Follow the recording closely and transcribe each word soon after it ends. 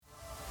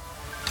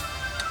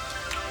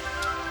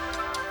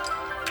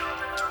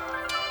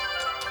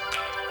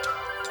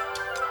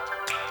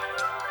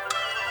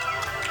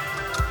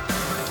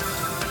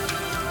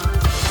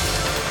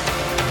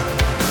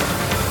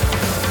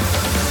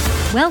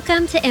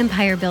Welcome to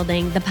Empire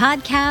Building, the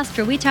podcast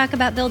where we talk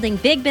about building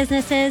big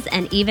businesses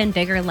and even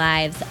bigger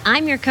lives.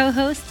 I'm your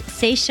co-host,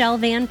 Seychelle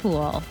Van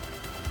Poole.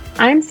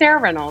 I'm Sarah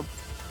Reynolds.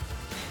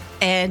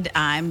 And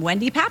I'm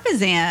Wendy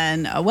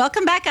Papasan.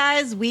 Welcome back,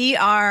 guys. We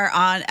are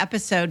on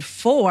episode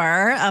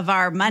 4 of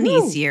our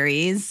Money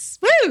series.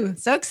 Woo!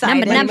 So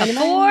excited. Number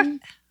 4.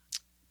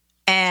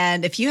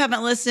 And if you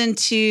haven't listened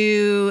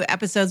to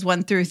episodes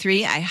 1 through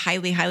 3, I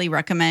highly, highly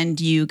recommend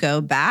you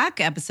go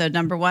back. Episode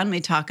number 1, we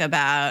talk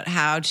about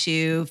how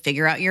to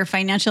figure out your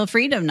financial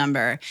freedom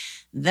number.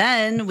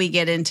 Then we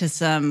get into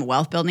some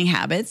wealth building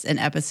habits in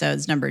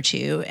episodes number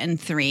 2 and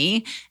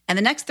 3. And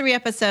the next 3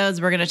 episodes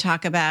we're going to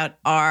talk about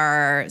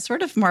are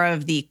sort of more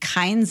of the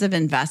kinds of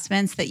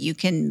investments that you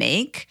can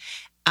make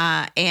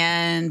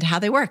and how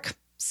they work.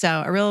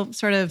 So a real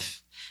sort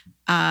of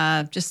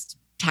just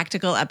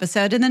tactical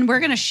episode. And then we're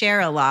going to share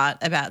a lot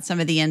about some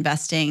of the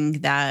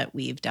investing that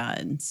we've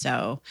done.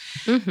 So,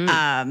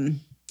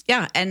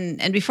 yeah.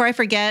 And before I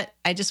forget,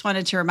 I just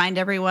wanted to remind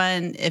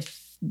everyone,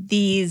 if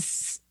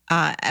these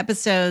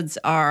episodes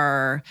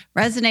are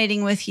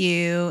resonating with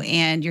you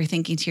and you're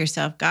thinking to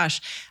yourself, gosh,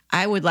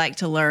 I would like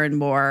to learn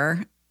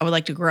more. I would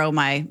like to grow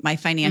my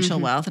financial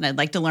wealth and I'd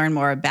like to learn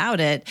more about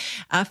it.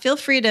 Feel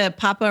free to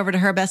pop over to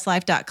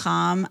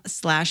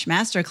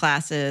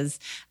herbestlife.com/masterclasses.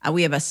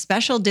 We have a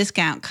special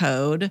discount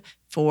code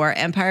for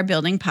Empire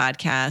Building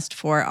Podcast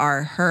for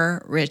our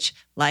Her Rich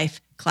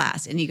Life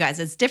class. And you guys,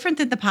 it's different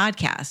than the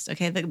podcast.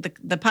 Okay.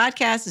 The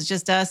podcast is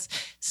just us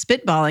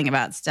spitballing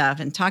about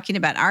stuff and talking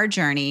about our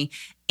journey.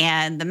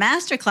 And the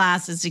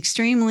masterclass is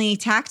extremely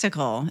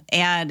tactical,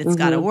 and it's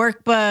got a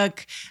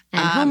workbook,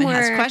 and it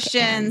has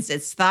questions,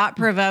 it's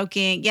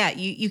thought-provoking. Yeah,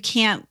 you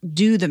can't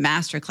do the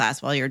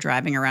masterclass while you're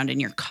driving around in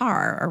your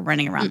car or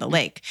running around the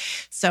lake.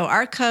 So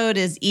our code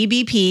is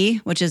EBP,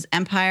 which is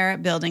Empire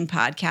Building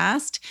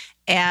Podcast.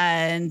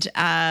 And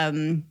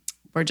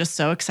we're just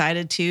so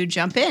excited to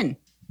jump in.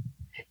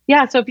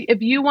 Yeah, so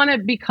if you want to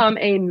become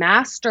a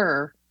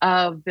master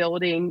of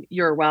building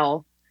your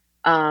wealth,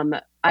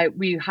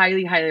 we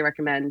highly, highly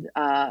recommend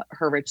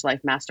Her Rich Life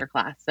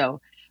Masterclass.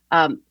 So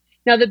now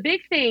the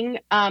big thing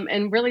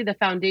and really the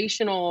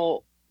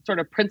foundational sort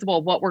of principle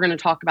of what we're going to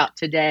talk about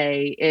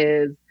today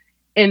is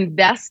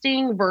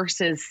investing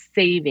versus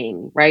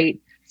saving, right?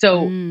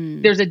 So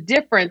there's a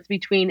difference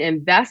between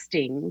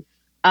investing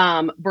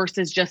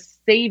versus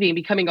just saving,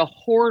 becoming a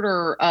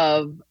hoarder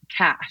of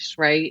cash,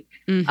 right?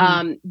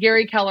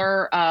 Gary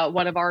Keller,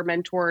 one of our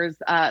mentors,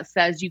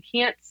 says you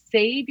can't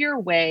save your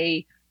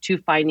way to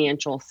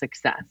financial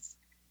success.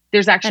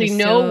 There's actually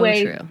no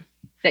way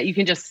that you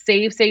can just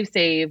save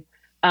to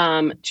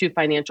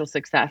financial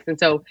success. And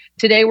so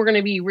today we're going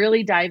to be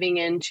really diving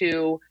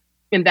into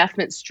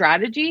investment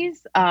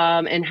strategies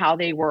and how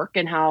they work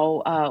and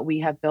how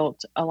we have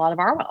built a lot of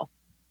our wealth.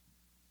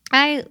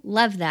 I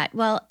love that.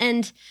 Well,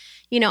 and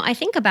I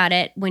think about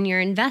it when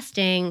you're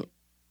investing,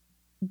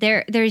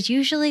 there's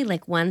usually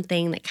like one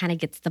thing that kind of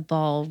gets the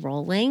ball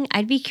rolling.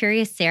 I'd be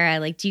curious,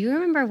 Sarah, do you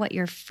remember what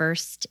your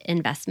first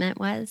investment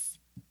was?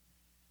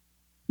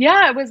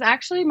 Yeah, it was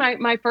actually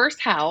my first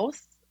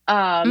house.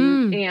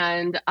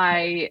 And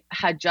I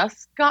had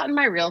just gotten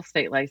my real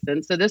estate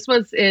license. So this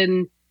was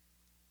in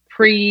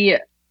you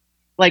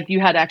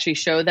had to actually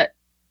show that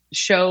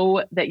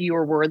you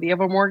were worthy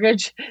of a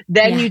mortgage.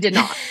 Then you did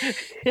not.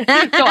 So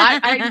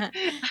I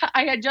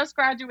had just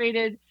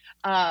graduated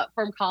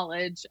from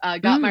college,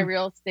 got my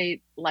real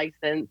estate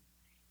license,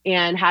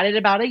 and had it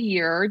about a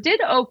year.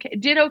 Did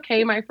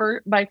okay my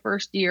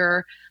first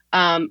year.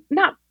 I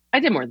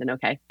did more than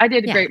okay. I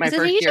did great my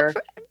first year.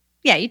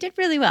 You did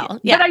really well.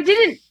 Yeah,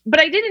 but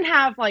I didn't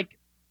have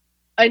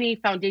any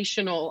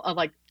foundational of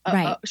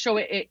show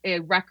a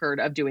record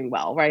of doing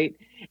well, right?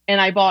 And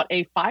I bought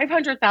a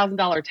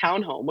 $500,000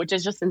 townhome, which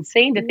is just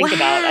insane to think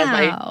about as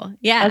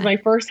my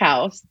first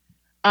house.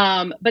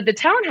 But the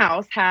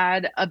townhouse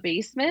had a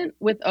basement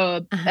with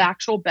a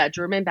actual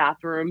bedroom and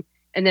bathroom,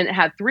 and then it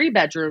had 3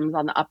 bedrooms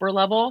on the upper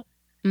level.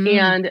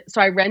 And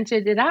so I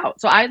rented it out.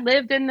 So I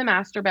lived in the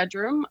master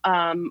bedroom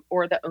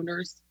or the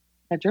owner's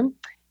bedroom,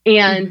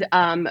 and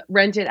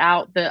rented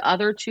out the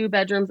other 2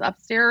 bedrooms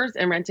upstairs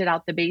and rented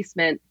out the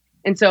basement.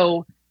 And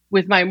so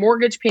with my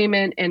mortgage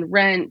payment and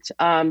rent,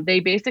 they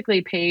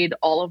basically paid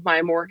all of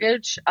my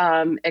mortgage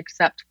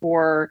except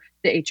for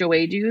the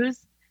HOA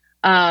dues.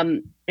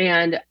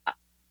 And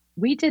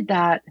we did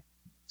that.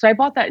 So I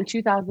bought that in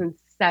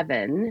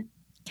 2007.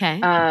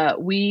 Okay.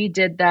 We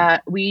did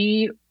that.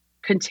 We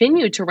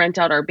continued to rent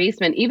out our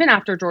basement even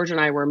after George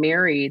and I were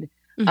married.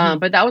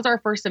 But that was our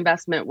first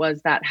investment,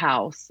 was that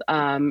house,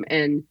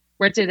 and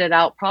rented it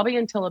out probably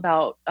until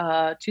about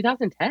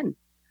 2010.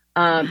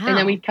 And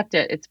then we kept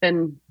it. It's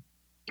been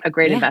a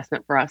great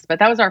investment for us. But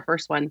that was our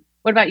first one.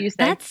 What about you, Say?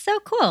 That's so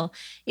cool.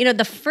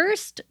 The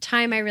first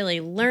time I really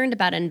learned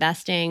about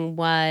investing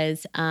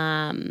was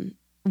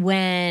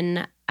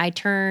when I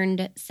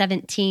turned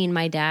 17.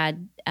 My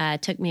dad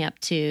took me up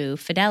to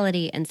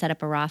Fidelity and set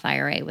up a Roth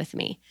IRA with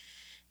me.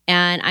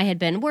 And I had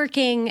been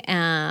working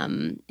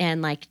and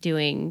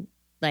doing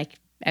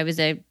I was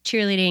a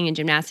cheerleading and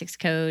gymnastics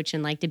coach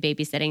and like did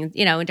babysitting,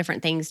 you know, and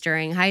different things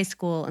during high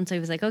school. And so he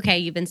was like, okay,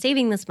 you've been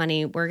saving this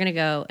money. We're going to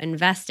go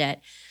invest it.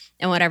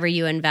 And whatever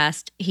you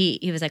invest, he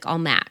was like, I'll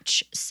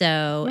match.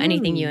 So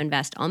anything you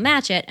invest, I'll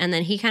match it. And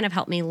then he kind of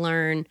helped me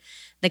learn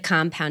the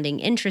compounding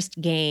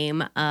interest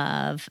game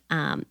of,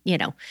 you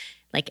know,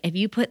 like if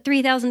you put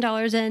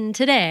 $3,000 in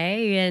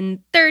today,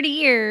 in 30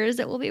 years,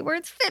 it will be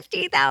worth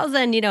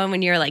 $50,000. You know, and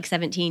when you're like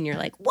 17, you're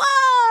like,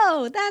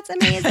 whoa, that's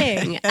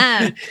amazing.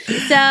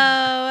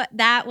 So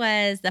that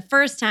was the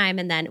first time.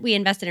 And then we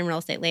invested in real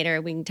estate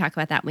later. We can talk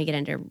about that when we get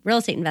into real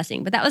estate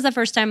investing. But that was the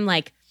first time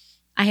like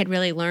I had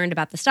really learned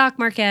about the stock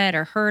market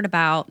or heard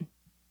about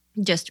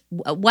just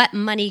what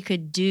money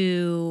could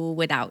do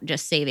without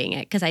just saving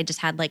it. Cause I just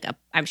had like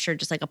I'm sure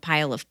just like a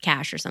pile of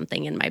cash or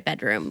something in my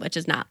bedroom, which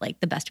is not like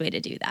the best way to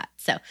do that.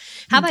 So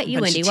how about you,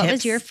 Wendy? What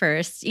was your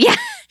first? Yeah.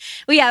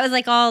 Well, yeah, it was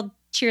like all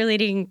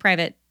cheerleading,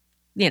 private,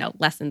 you know,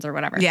 lessons or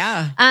whatever.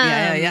 Yeah.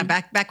 Yeah.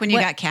 Back when you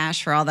got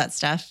cash for all that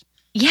stuff.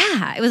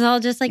 Yeah. It was all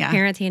just like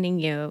parents handing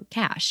you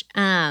cash.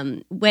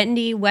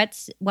 Wendy,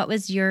 what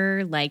was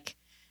your like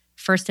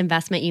first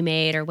investment you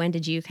made, or when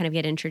did you kind of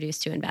get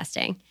introduced to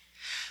investing?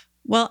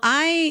 Well,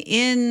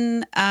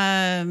 I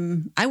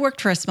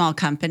worked for a small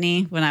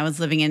company when I was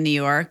living in New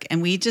York,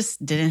 and we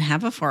just didn't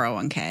have a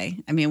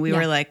 401k. I mean, we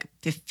were like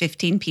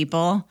 15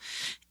 people,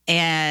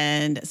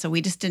 and so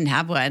we just didn't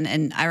have one.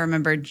 And I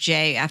remember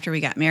Jay, after we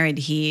got married,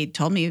 he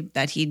told me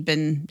that he'd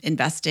been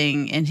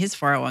investing in his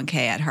 401k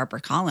at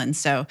HarperCollins.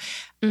 So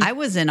I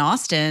was in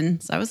Austin,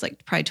 so I was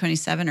like probably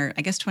 27 or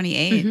I guess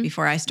 28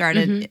 before I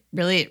started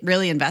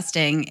really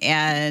investing.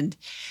 And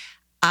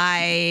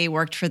I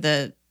worked for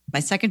my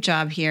second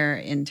job here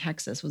in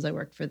Texas was I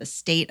worked for the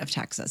state of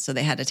Texas. So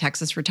they had a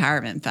Texas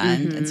retirement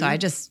fund. And so I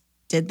just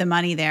did the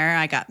money there.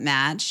 I got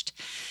matched.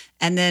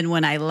 And then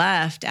when I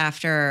left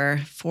after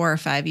 4 or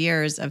 5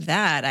 years of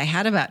that, I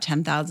had about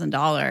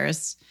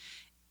 $10,000.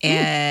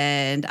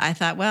 And I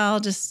thought, well,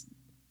 just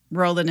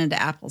roll it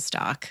into Apple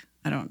stock.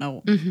 I don't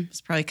know. It was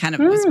probably kind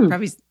of,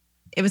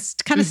 it was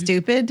kind of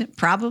stupid,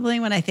 probably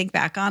when I think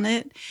back on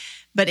it.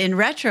 But in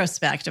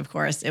retrospect, of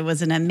course, it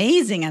was an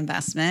amazing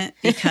investment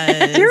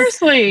because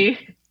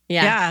seriously,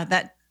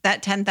 that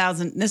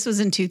 10,000. This was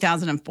in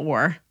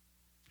 2004.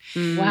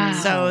 Wow!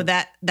 So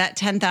that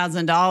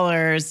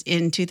 $10,000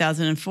 in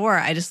 2004,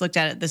 I just looked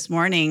at it this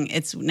morning.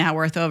 It's now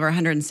worth over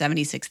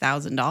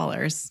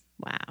 $176,000.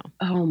 Wow!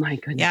 Oh my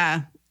goodness!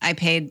 Yeah, I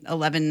paid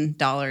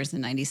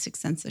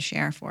 $11.96 a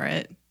share for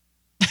it.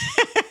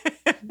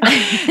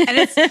 And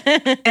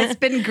it's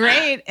been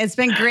great. It's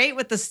been great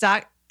with the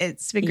stock.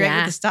 It's been great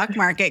with the stock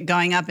market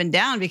going up and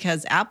down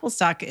because Apple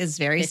stock is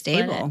very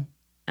stable.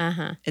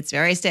 It's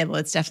very stable.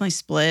 It's definitely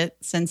split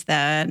since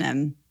then.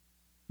 And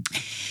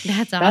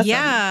that's awesome.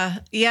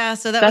 Yeah.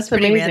 So that's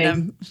pretty amazing.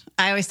 random.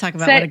 I always talk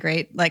about what a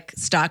great like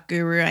stock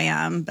guru I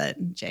am,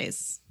 but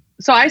Jay's.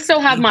 So I still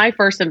have my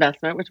first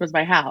investment, which was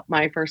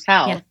my first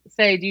house. Yeah.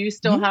 Say, do you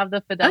still have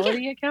the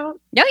Fidelity account?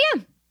 Oh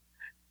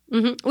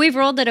yeah. We've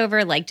rolled it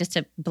over like just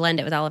to blend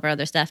it with all of our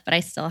other stuff, but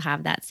I still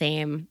have that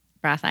same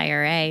Roth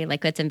IRA.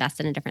 Like it's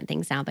invested in different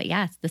things now, but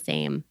yeah, it's the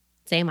same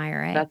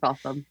IRA. That's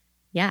awesome.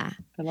 Yeah.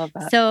 I love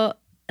that. So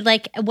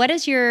like, what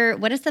is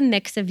the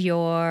mix of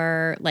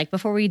your, like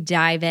before we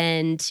dive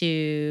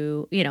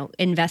into, you know,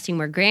 investing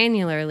more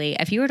granularly,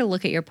 if you were to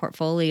look at your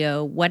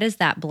portfolio, what does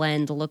that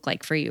blend look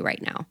like for you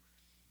right now?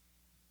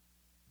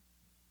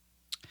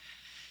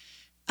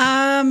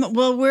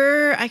 Well,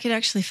 I could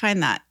actually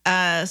find that.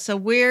 So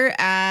we're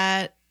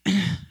at,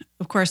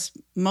 of course,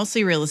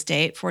 mostly real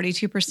estate,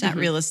 42%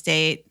 real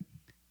estate.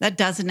 That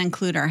doesn't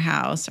include our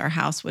house. Our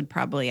house would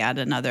probably add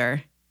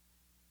another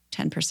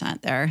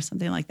 10% there,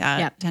 something like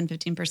that, 10,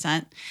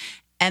 15%.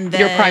 And then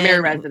your primary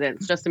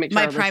residence, just to make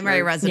sure. My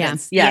primary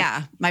residence.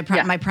 Yeah. My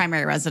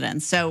primary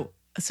residence. So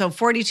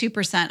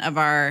 42% of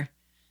our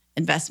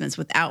investments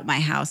without my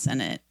house in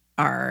it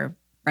are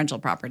rental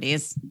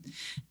properties.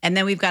 And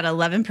then we've got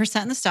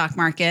 11% in the stock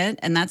market.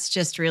 And that's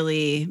just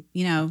really,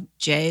 you know,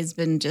 Jay's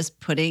been just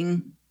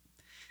putting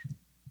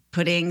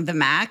the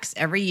max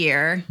every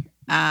year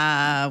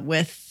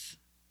with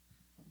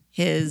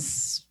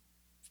his,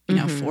 you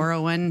know,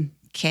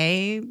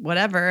 401k,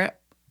 whatever,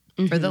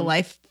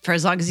 for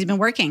as long as he's been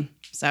working.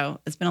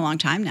 So it's been a long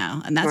time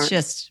now. And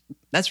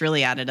that's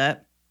really added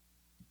up.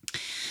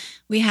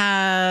 We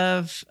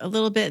have a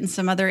little bit in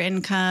some other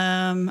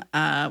income.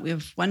 We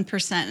have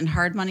 1% in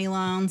hard money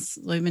loans.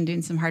 We've been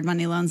doing some hard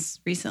money loans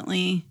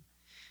recently.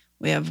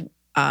 We have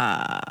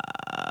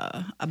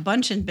a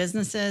bunch in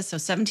businesses. So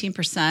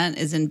 17%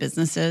 is in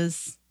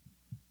businesses.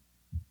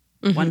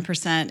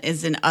 1%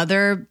 is in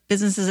other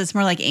businesses. It's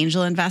more like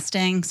angel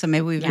investing. So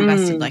maybe we've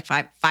invested like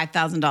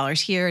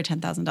 $5,000 here,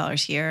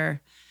 $10,000 here.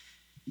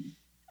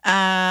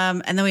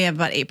 And then we have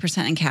about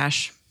 8% in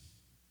cash.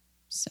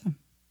 So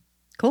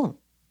cool.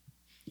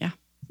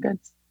 Good.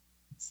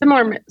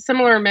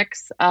 Similar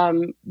mix.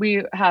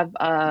 We have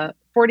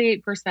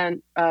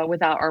 48%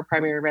 without our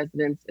primary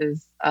residence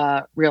is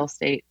real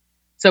estate.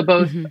 So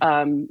both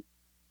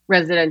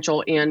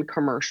residential and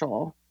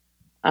commercial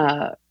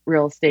real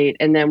real estate.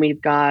 And then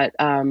we've got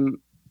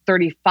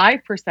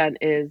 35%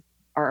 is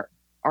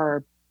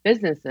our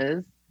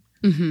businesses,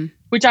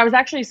 which I was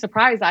actually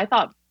surprised. I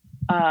thought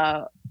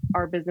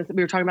our business,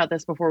 we were talking about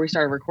this before we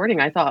started recording,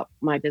 I thought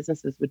my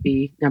businesses would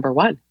be number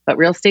one, but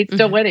real estate's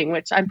still winning,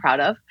 which I'm proud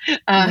of.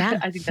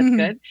 I think that's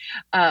good.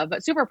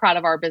 But super proud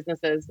of our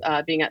businesses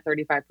being at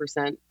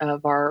 35%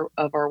 of our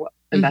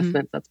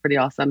investments. That's pretty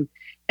awesome.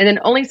 And then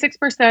only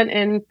 6%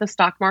 in the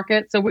stock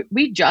market. So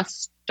we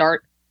just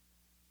start.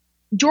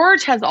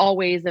 George has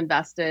always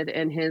invested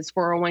in his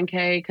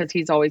 401k because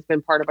he's always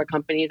been part of a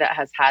company that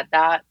has had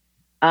that.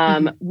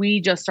 We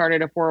just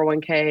started a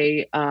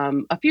 401k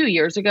a few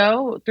years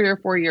ago, 3 or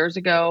 4 years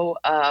ago,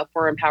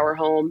 for Empower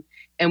Home.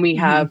 And we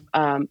have,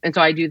 and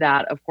so I do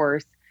that, of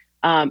course.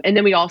 And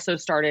then we also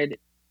started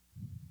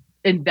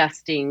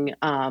investing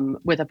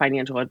with a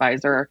financial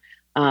advisor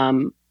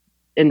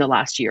in the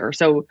last year.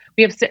 So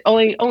we have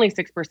only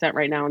 6%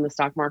 right now in the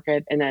stock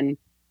market, and then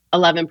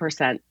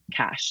 11%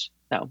 cash.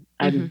 So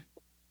I'm a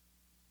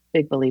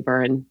big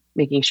believer in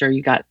making sure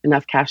you got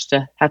enough cash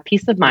to have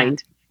peace of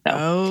mind. So.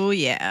 Oh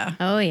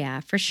yeah,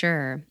 for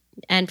sure.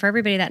 And for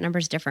everybody, that number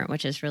is different,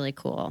 which is really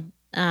cool.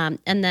 And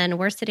then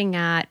we've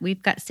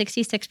got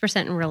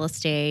 66% in real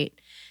estate.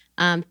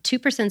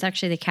 2% is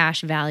actually the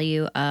cash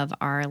value of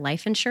our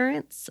life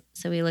insurance.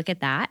 So we look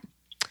at that.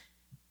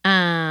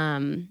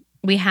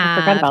 We have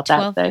I forgot about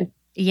 12, that thing.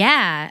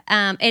 Yeah.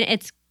 And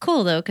it's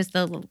cool though, because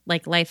the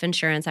life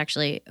insurance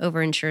actually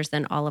overinsures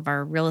then all of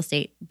our real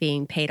estate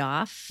being paid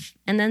off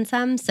and then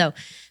some. So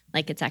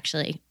it's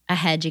actually a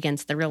hedge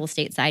against the real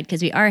estate side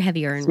because we are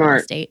heavier in real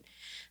estate.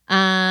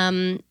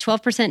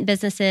 12%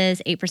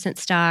 businesses, 8%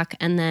 stock,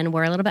 and then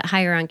we're a little bit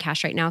higher on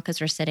cash right now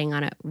because we're sitting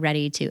on it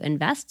ready to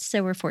invest.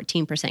 So we're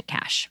 14%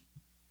 cash,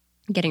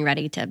 getting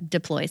ready to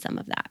deploy some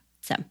of that.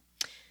 So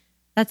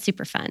that's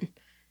super fun.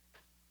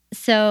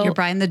 So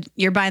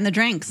you're buying the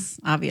drinks,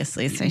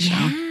 obviously,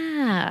 Seychelle.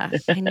 Yeah,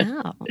 I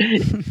know.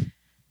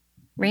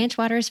 Ranch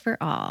waters for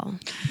all.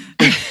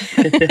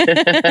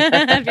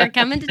 If you're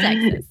coming to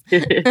Texas.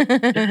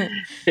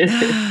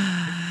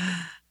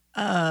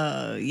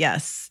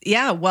 Yes.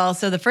 Yeah. Well,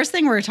 so the first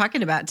thing we're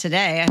talking about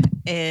today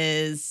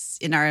is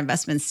in our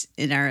investment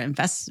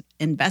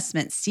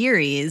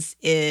series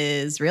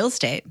is real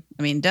estate.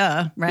 I mean,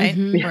 duh, right?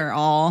 We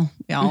all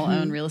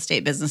own real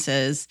estate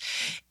businesses.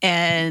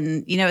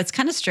 And, it's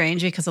kind of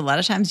strange because a lot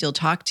of times you'll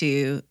talk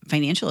to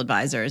financial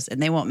advisors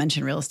and they won't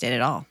mention real estate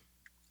at all.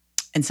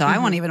 And so I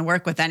won't even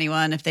work with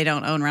anyone if they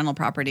don't own rental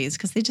properties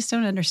because they just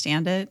don't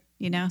understand it,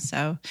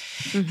 So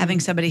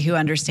having somebody who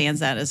understands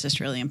that is just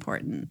really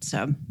important.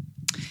 So,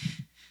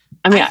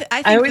 I mean,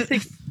 I always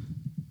think,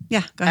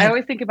 yeah, go ahead. I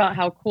always think about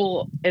how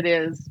cool it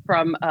is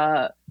from,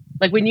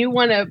 when you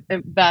want to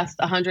invest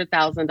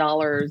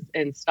 $100,000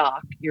 in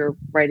stock, you're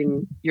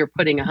putting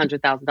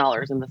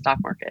 $100,000 in the stock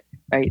market,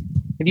 right?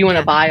 If you want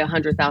to buy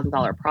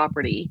 $100,000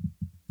 property,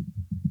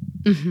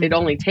 it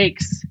only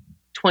takes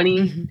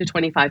 $20,000 to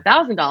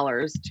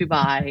 $25,000 to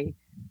buy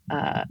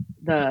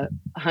the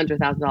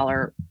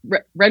 $100,000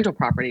 rental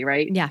property,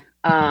 right? Yeah.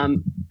 I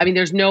mean,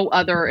 there's no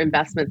other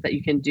investments that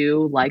you can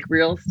do like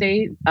real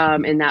estate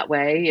in that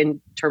way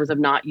in terms of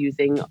not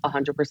using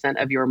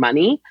 100% of your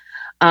money.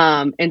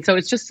 And so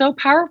it's just so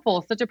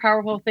powerful, such a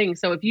powerful thing.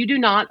 So if you do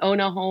not own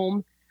a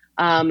home,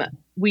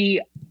 we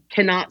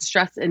cannot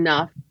stress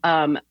enough,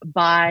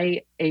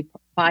 buy a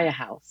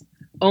house,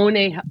 own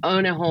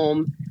a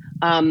home.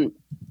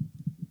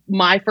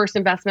 My first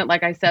investment,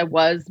 like I said,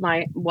 was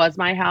my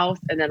house,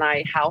 and then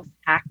I house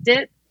hacked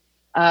it,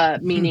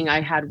 meaning I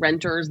had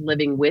renters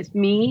living with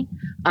me,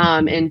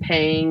 and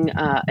paying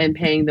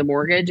the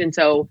mortgage. And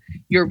so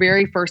your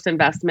very first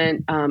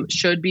investment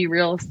should be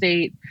real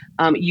estate.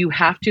 You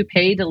have to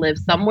pay to live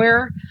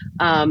somewhere.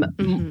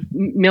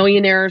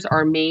 Millionaires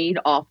are made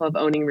off of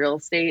owning real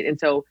estate, and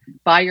so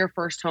buy your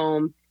first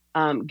home,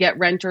 get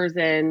renters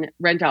in,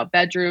 rent out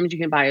bedrooms. You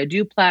can buy a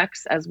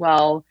duplex as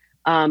well,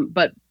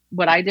 but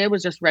what I did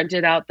was just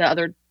rented out the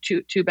other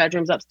two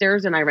bedrooms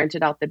upstairs, and I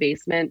rented out the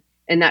basement,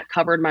 and that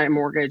covered my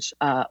mortgage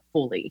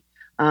fully.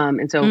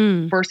 And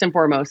so first and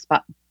foremost,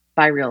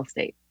 buy real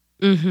estate.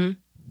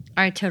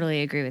 I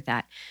totally agree with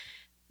that.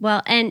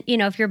 Well, and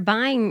if you're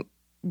buying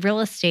real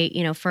estate,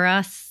 for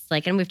us,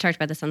 and we've talked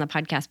about this on the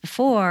podcast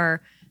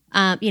before,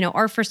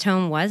 our first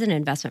home was an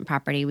investment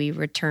property. We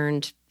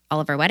returned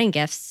all of our wedding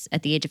gifts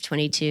at the age of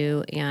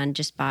 22 and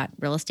just bought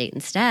real estate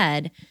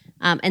instead.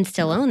 And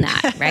still own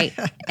that, right?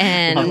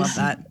 And I love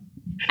that.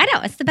 I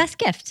know, it's the best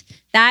gift.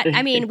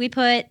 We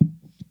put,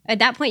 at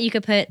that point, you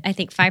could put, I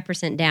think,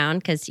 5% down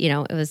because,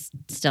 it was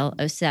still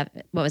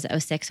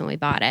 06 when we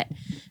bought it.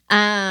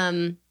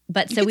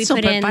 But so we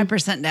put in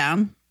 5%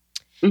 down.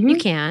 You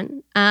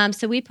can.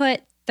 So we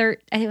put, I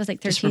think it was like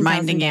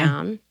 13,000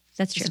 down.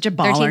 That's true. Such a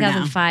baller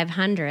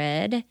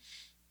 13,500.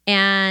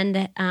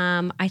 And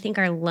I think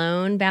our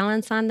loan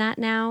balance on that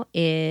now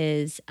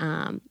is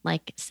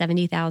like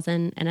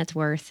 70,000, and it's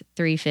worth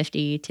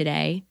 $350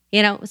 today.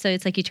 So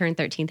it's like you turn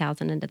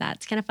 13,000 into that.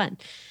 It's kind of fun.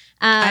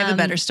 I have a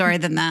better story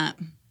than that.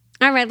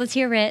 All right, let's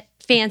hear it.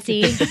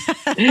 fancy. Austin,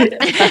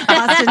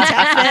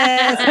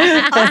 Texas.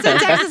 Austin,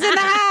 Texas in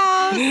the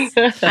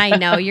house. I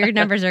know your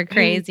numbers are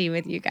crazy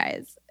with you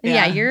guys.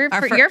 Yeah, your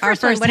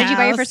first one. What did you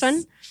buy your first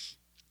one?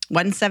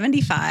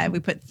 175. We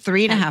put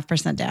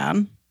 3.5%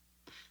 down.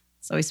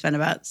 So we spent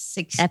about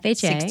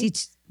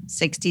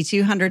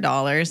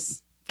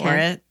 $6,200 for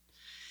it.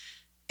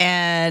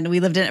 And we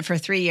lived in it for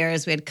 3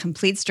 years. We had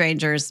complete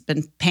strangers,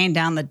 been paying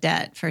down the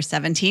debt for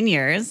 17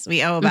 years.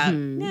 We owe about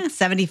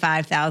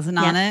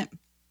 $75,000 on it.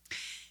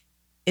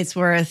 It's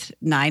worth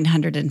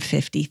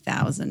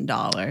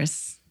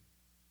 $950,000.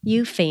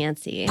 You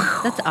fancy.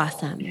 That's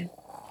awesome.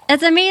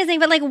 That's amazing.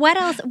 But like, what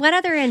else? What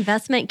other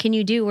investment can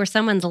you do where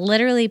someone's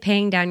literally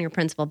paying down your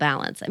principal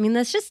balance? I mean,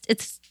 that's just,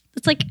 it's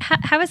like,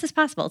 how is this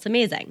possible? It's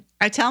amazing.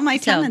 I tell my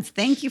tenants,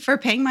 thank you for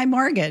paying my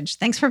mortgage.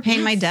 Thanks for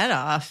paying my debt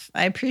off.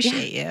 I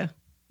appreciate you.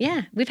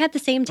 Yeah. We've had the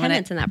same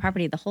tenants in that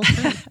property the whole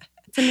time.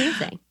 It's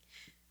amazing.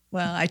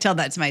 Well, I tell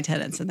that to my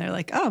tenants and they're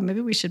like, oh,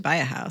 maybe we should buy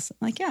a house.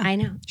 I'm like, yeah, I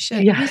know.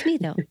 Should. Yeah. Use me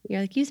though.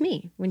 You're like, use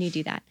me when you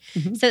do that.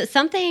 Mm-hmm. So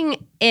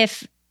something,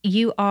 if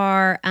you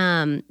are,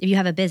 if you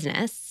have a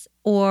business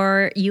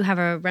or you have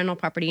a rental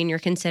property and you're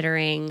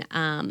considering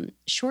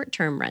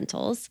short-term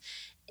rentals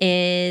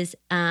is,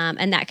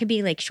 and that could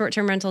be like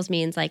short-term rentals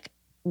means like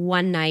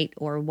 1 night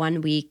or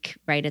 1 week,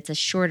 right? It's a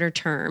shorter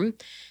term.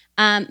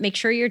 Make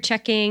sure you're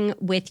checking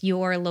with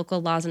your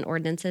local laws and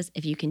ordinances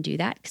if you can do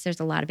that, because there's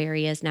a lot of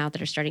areas now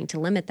that are starting to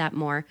limit that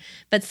more.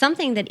 But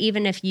something that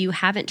even if you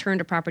haven't turned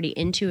a property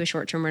into a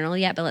short-term rental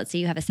yet, but let's say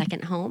you have a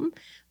second home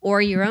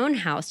or your own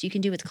house, you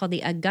can do what's called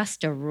the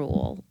Augusta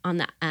rule on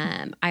the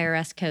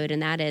IRS code.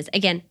 And that is,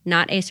 again,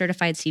 not a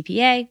certified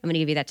CPA. I'm going to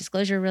give you that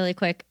disclosure really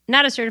quick.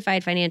 Not a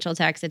certified financial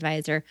tax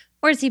advisor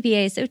or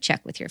CPA. So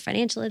check with your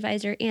financial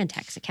advisor and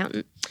tax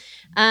accountant.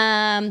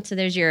 So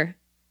there's your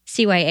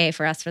CYA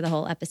for us for the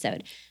whole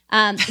episode.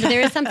 But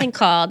there is something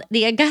called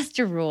the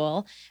Augusta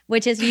rule,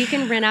 which is you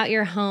can rent out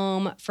your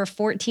home for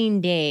 14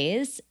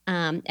 days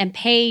and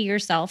pay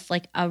yourself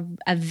like a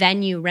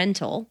venue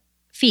rental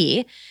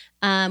fee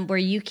where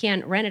you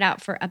can rent it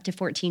out for up to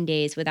 14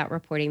 days without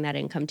reporting that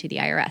income to the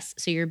IRS.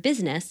 So your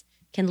business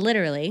can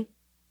literally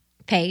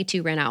pay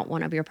to rent out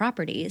one of your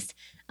properties.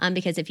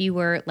 Because if you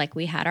were, like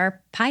we had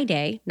our Pi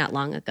Day not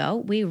long ago,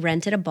 we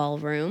rented a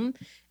ballroom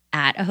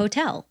at a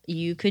hotel.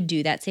 You could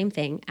do that same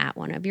thing at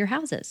one of your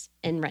houses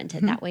and rent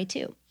it that way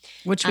too.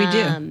 Which we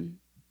do.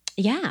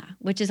 Yeah,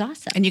 which is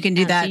awesome. And you can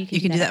do that. So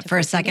you can do that for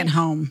a second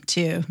home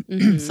too.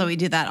 Mm-hmm. So we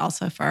do that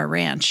also for our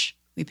ranch.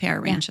 We pay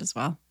our ranch as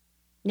well.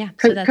 Yeah,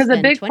 because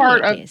a big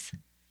part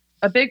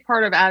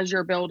of as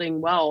you're building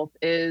wealth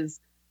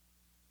is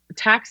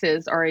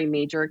taxes are a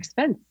major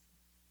expense.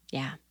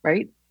 Yeah.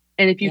 Right.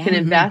 And if you can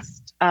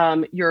invest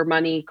your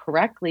money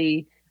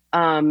correctly,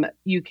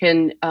 you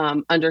can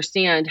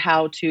understand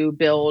how to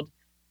build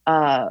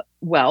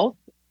wealth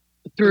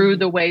through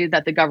the way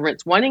that the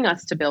government's wanting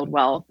us to build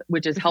wealth,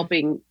 which is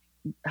helping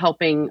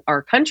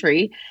our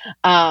country.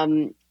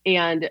 And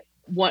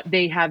what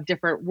they have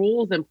different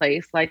rules in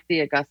place, like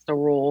the Augusta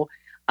rule,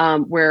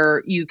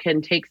 where you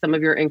can take some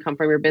of your income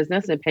from your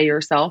business and pay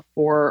yourself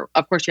for,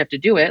 of course you have to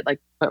do it, like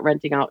but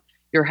renting out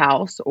your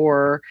house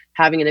or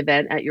having an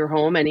event at your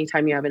home.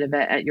 Anytime you have an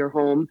event at your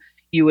home,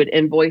 you would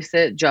invoice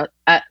it just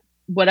at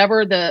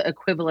whatever the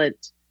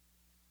equivalent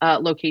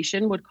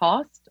location would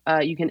cost.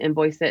 You can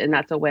invoice it, and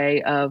that's a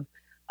way of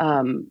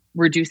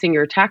reducing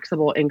your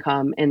taxable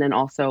income and then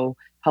also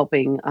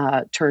helping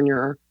turn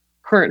your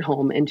current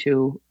home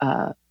into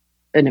an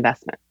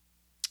investment.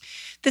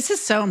 This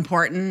is so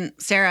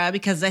important, Sarah,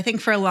 because I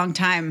think for a long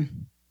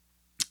time,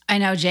 I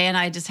know Jay and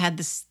I just had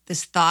this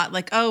thought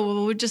like, oh,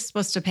 well, we're just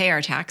supposed to pay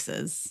our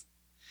taxes.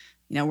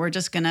 You know, we're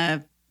just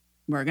gonna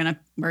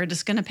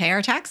pay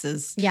our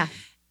taxes. Yeah.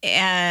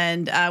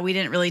 And we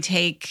didn't really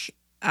take,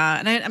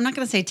 and I'm not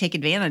going to say take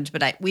advantage,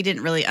 but we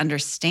didn't really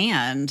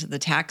understand the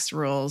tax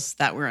rules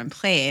that were in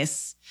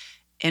place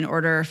in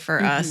order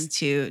for us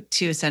to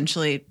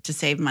essentially to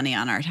save money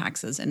on our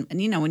taxes. And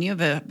you know, when you have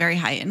a very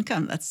high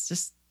income, that's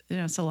just, you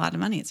know, it's a lot of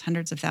money. It's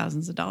hundreds of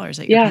thousands of dollars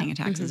that you're paying in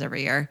taxes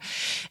every year.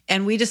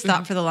 And we just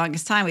thought for the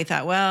longest time, we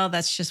thought, well,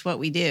 that's just what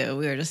we do.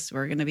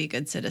 We're going to be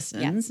good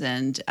citizens.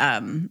 Yeah.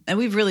 And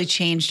we've really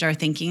changed our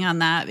thinking on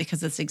that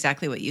because it's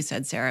exactly what you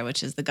said, Sarah,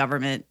 which is the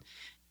government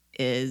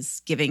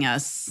is giving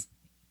us,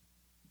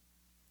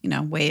 you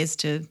know, ways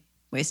to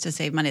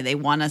save money. They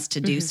want us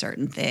to do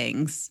certain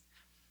things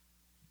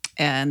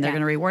and they're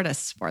going to reward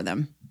us for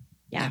them.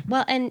 Yeah.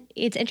 Well, and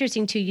it's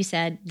interesting too. You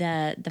said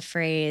the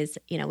phrase,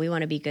 you know, we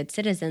want to be good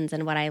citizens.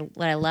 And what I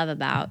love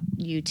about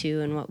you two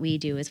and what we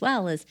do as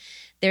well is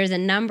there's a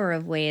number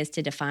of ways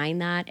to define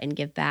that and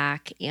give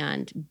back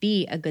and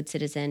be a good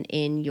citizen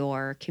in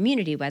your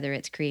community, whether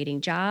it's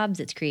creating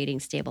jobs, it's creating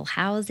stable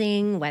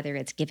housing, whether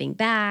it's giving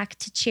back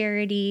to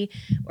charity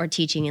or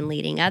teaching and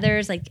leading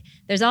others. Like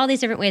there's all these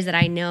different ways that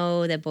I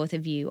know that both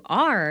of you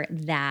are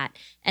that.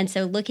 And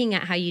so looking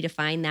at how you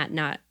define that,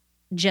 not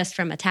just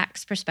from a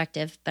tax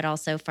perspective, but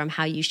also from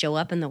how you show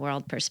up in the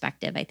world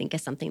perspective, I think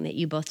is something that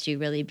you both do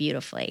really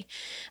beautifully.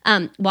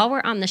 While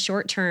we're on the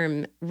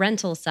short-term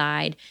rental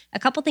side, a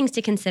couple things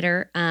to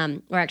consider.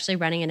 We're actually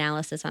running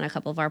analysis on a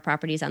couple of our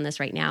properties on this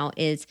right now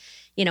is,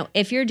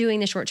 if you're doing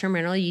the short-term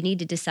rental, you need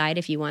to decide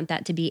if you want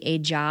that to be a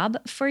job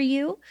for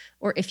you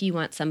or if you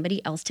want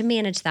somebody else to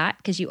manage that,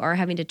 because you are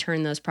having to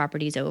turn those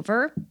properties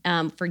over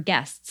for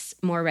guests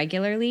more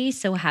regularly.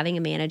 So having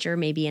a manager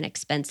may be an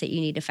expense that you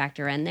need to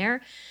factor in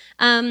there.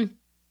 And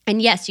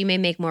yes, you may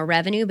make more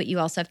revenue, but you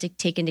also have to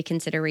take into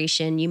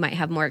consideration you might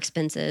have more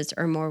expenses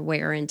or more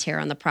wear and tear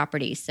on the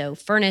property. So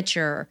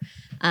furniture,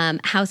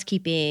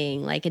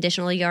 housekeeping, like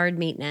additional yard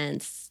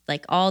maintenance,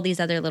 like all these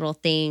other little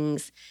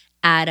things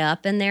add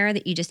up in there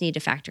that you just need to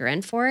factor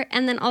in for it.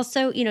 And then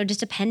also,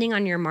 just depending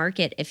on your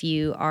market, if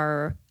you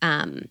are,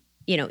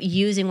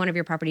 using one of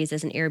your properties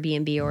as an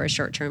Airbnb or a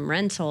short-term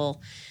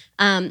rental,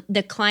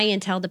 the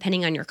clientele,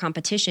 depending on your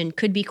competition,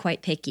 could be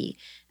quite picky.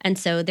 And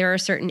so there are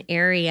certain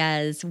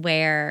areas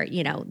where,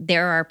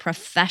 there are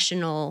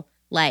professional,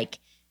 like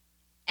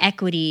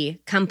equity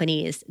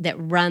companies that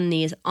run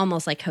these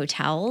almost like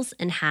hotels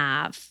and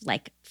have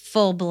like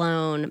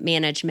full-blown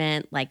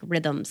management, like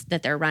rhythms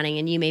that they're running.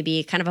 And you may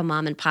be kind of a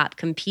mom and pop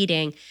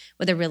competing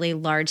with a really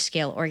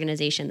large-scale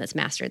organization that's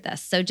mastered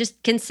this. So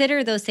just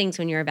consider those things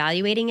when you're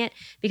evaluating it,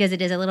 because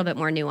it is a little bit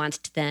more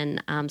nuanced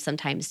than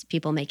sometimes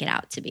people make it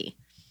out to be.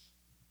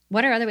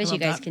 What are other ways you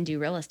guys can do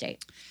real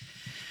estate?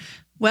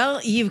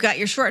 Well, you've got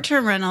your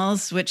short-term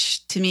rentals,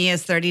 which to me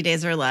is 30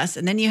 days or less.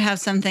 And then you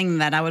have something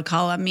that I would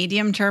call a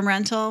medium-term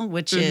rental,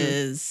 which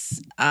is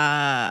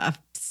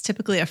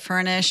typically a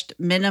furnished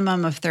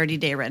minimum of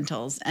 30-day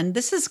rentals. And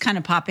this is kind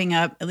of popping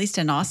up, at least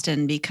in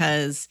Austin,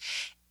 because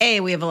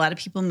we have a lot of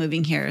people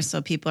moving here.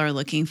 So people are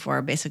looking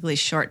for basically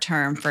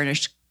short-term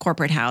furnished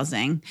corporate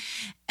housing.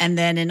 And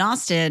then in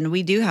Austin,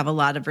 we do have a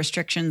lot of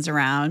restrictions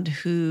around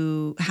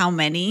how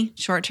many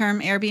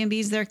short-term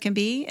Airbnbs there can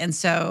be. And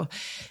so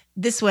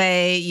this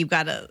way you've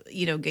got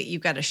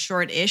a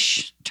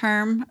short-ish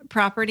term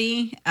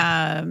property.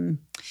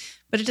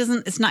 But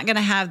it's not going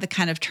to have the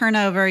kind of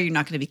turnover. You're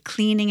not going to be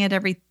cleaning it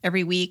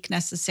every week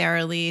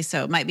necessarily.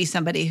 So it might be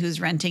somebody who's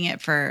renting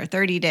it for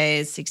 30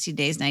 days, 60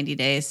 days, 90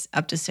 days,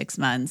 up to 6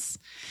 months.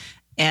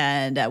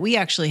 And we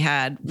actually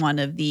had one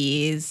of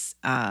these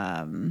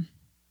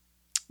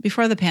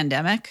before the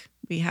pandemic.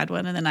 We had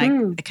one, and then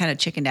I kind of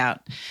chickened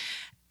out.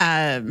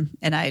 And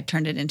I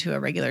turned it into a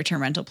regular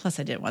term rental. Plus,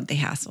 I didn't want the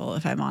hassle,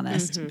 if I'm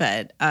honest.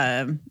 But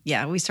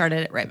we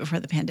started it right before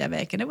the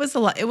pandemic, and it was a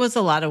lot. It was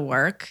a lot of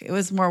work. It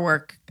was more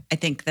work, I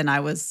think, than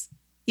I was.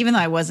 Even though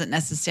I wasn't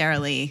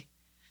necessarily,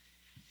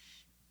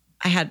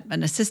 I had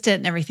an assistant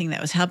and everything that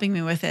was helping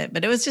me with it.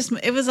 But it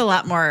was a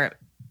lot more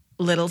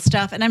little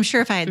stuff. And I'm sure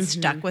if I had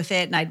stuck with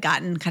it and I'd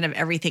gotten kind of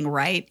everything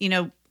right,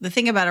 the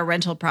thing about a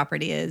rental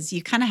property is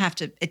you kind of have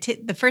to,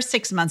 the first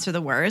 6 months are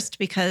the worst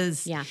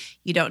because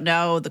you don't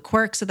know the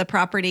quirks of the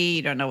property.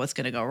 You don't know what's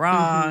going to go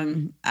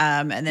wrong.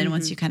 And then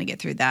once you kind of get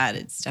through that,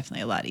 it's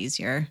definitely a lot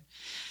easier.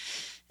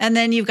 And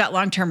then you've got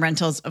long-term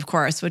rentals, of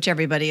course, which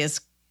everybody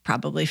is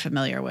probably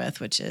familiar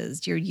with, which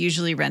is you're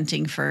usually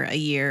renting for a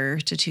year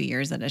to 2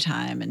 years at a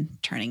time and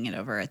turning it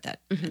over at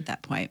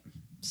that point.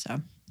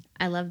 So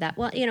I love that.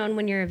 Well, and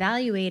when you're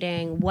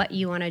evaluating what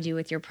you want to do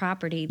with your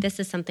property, this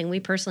is something we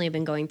personally have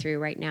been going through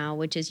right now,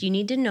 which is you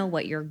need to know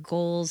what your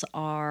goals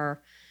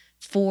are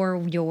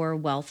for your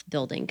wealth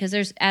building.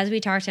 Because as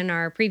we talked in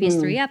our previous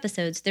 3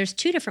 episodes, there's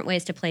 2 different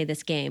ways to play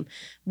this game.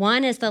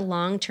 One is the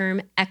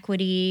long-term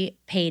equity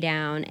pay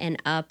down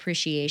and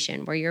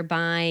appreciation, where you're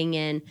buying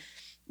in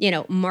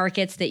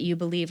markets that you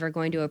believe are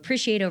going to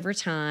appreciate over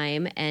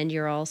time, and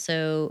you're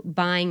also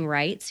buying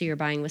right, so you're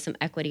buying with some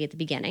equity at the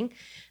beginning.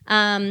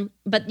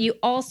 But you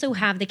also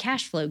have the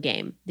cash flow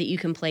game that you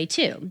can play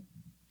too.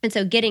 And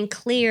so getting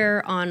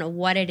clear on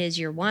what it is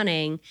you're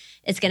wanting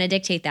is going to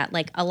dictate that.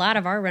 Like a lot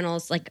of our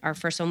rentals, like our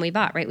first one we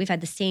bought, right? We've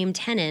had the same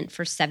tenant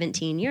for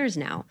 17 years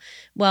now.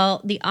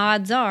 Well, the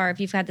odds are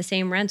if you've had the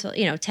same rental,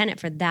 tenant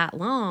for that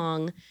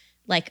long,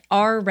 like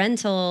our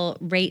rental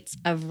rates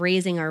of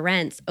raising our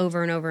rents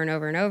over and over and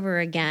over and over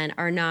again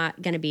are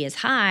not going to be as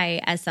high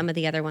as some of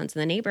the other ones in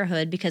the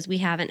neighborhood because we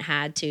haven't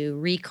had to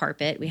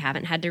recarpet, we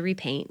haven't had to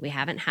repaint, we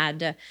haven't had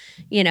to,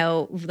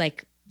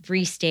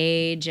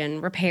 restage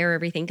and repair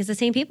everything because the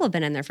same people have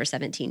been in there for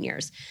 17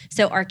 years.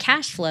 So our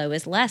cash flow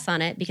is less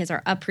on it because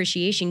our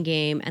appreciation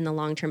game and the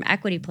long-term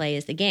equity play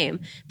is the game.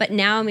 But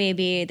now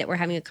maybe that we're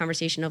having a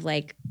conversation of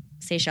like,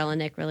 Seychelle and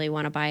Nick really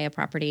want to buy a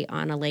property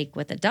on a lake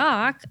with a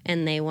dock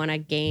and they want to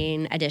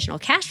gain additional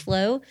cash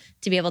flow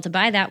to be able to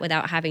buy that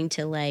without having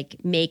to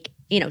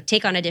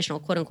take on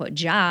additional quote unquote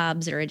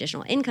jobs or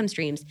additional income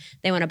streams.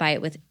 They want to buy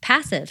it with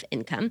passive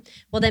income.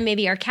 Well, then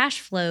maybe our cash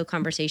flow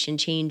conversation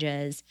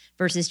changes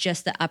versus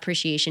just the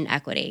appreciation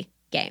equity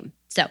game.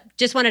 So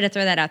just wanted to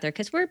throw that out there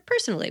because we're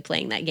personally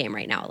playing that game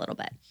right now a little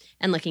bit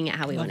and looking at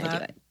how we want to do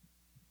it.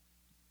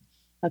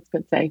 That's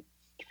good to say.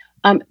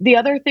 The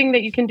other thing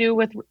that you can do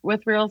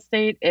with real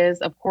estate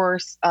is, of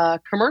course,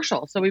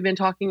 commercial. So we've been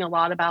talking a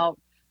lot about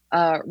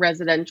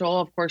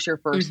residential, of course, your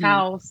first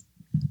house,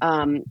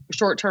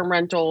 short-term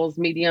rentals,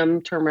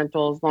 medium-term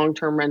rentals,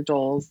 long-term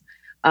rentals,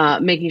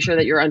 making sure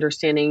that you're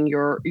understanding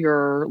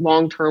your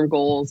long-term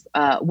goals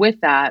with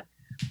that.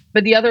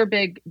 But the other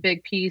big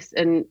piece,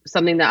 and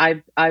something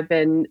that I've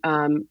been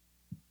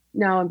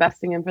now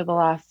investing in for the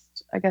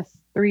last, I guess,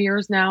 3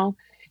 years now,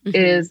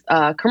 is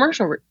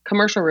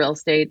commercial real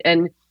estate.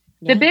 And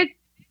the big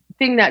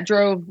thing that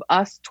drove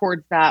us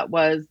towards that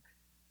was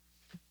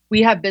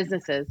we have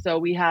businesses. So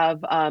we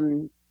have, I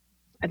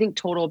think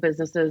total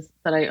businesses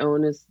that I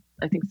own is,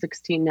 I think,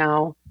 16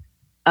 now.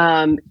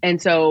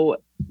 And so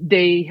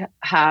they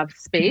have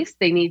space.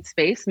 They need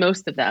space.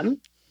 Most of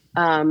them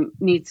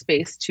need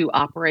space to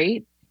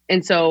operate.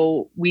 And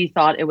so we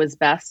thought it was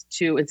best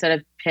to, instead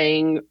of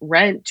paying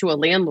rent to a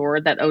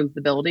landlord that owns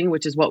the building,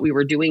 which is what we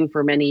were doing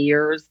for many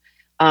years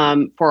for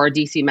our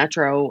DC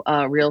Metro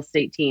real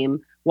estate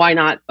team, why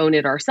not own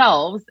it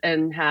ourselves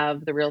and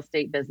have the real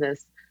estate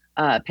business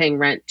paying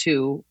rent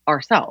to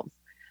ourselves?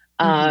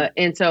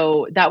 And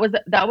so that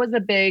was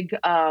a big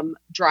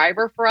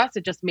driver for us.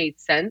 It just made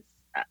sense,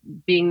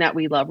 being that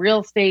we love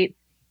real estate.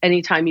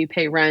 Anytime you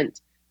pay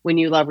rent when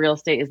you love real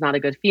estate is not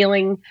a good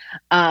feeling.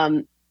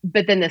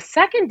 But then the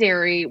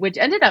secondary, which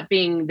ended up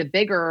being the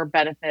bigger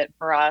benefit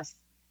for us,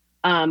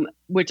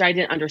 which I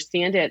didn't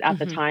understand it at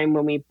the time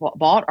when we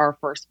bought our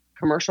first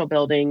commercial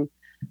building,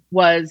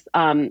 was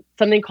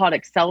something called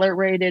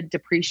accelerated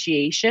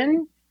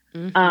depreciation.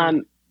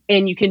 And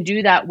you can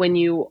do that when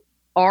you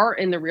are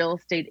in the real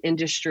estate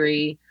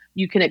industry.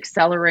 You can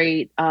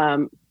accelerate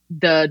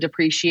the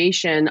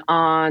depreciation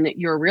on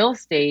your real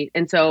estate.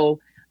 And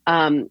so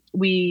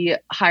we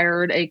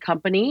hired a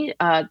company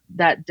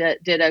that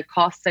did a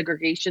cost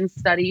segregation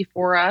study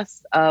for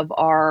us of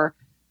our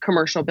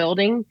commercial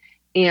building,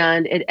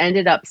 and it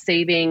ended up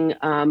saving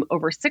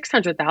over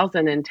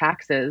 $600,000 in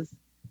taxes,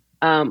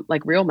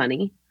 like real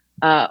money,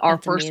 our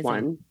That's first amazing.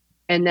 one.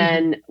 And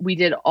then we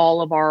did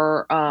all of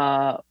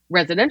our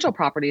residential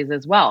properties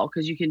as well,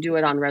 because you can do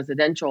it on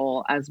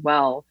residential as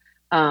well.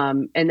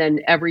 And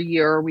then every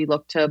year we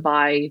look to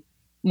buy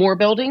more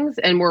buildings,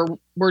 and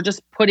we're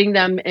just putting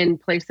them in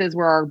places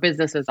where our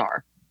businesses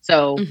are.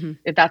 So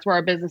if that's where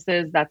our business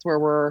is, that's where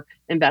we're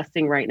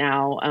investing right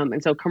now.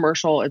 And so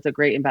commercial is a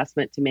great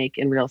investment to make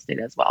in real estate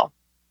as well.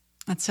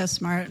 That's so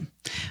smart.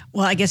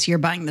 Well, I guess you're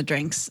buying the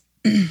drinks.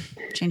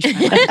 Changed my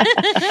mind.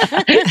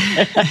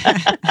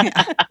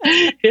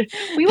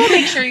 We will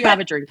make sure you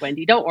have a drink,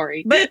 Wendy. Don't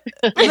worry. But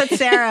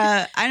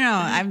Sarah,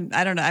 I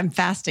don't know. I'm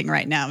fasting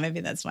right now. Maybe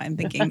that's why I'm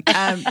thinking.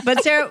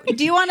 But Sarah,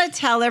 do you want to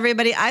tell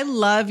everybody? I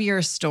love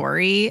your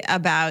story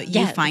about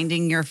you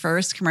finding your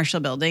first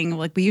commercial building.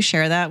 Like, will you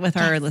share that with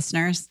our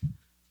listeners?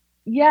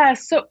 Yeah.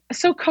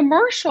 So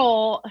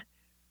commercial.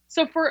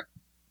 So for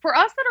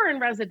us that are in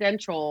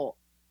residential,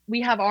 we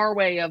have our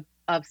way of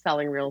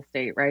selling real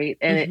estate, right?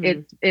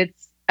 And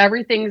it's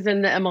everything's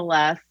in the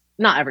MLS.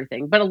 Not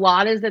everything, but a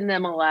lot is in the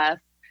MLS.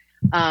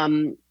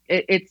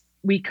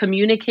 We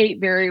communicate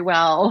very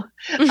well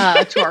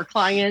to our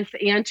clients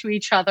and to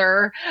each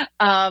other.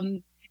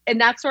 And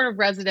that's sort of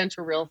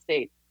residential real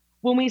estate.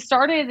 When we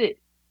started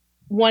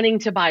wanting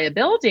to buy a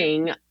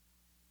building,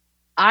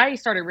 I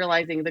started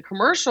realizing the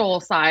commercial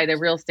side of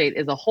real estate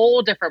is a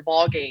whole different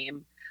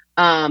ballgame.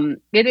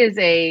 It is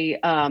a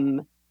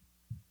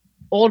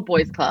old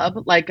boys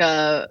club, like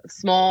a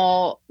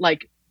small,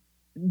 like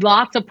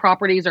lots of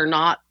properties are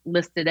not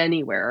listed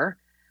anywhere.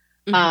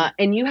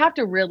 And you have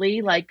to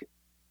really like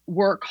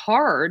work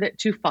hard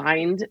to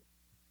find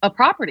a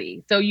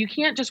property. So you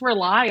can't just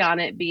rely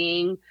on it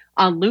being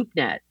on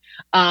LoopNet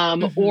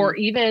or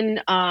even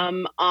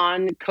on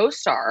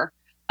CoStar.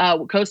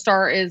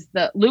 CoStar is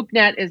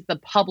LoopNet is the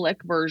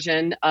public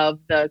version of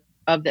the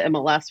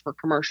MLS for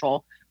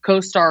commercial.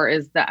 CoStar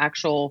is the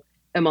actual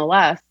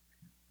MLS.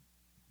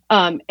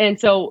 And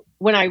so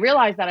when I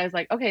realized that, I was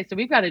like, okay, so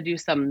we've got to do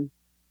some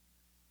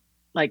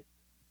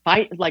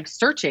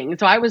searching.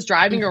 So I was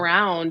driving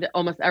around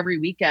almost every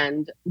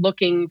weekend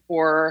looking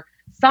for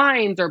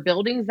signs or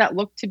buildings that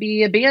looked to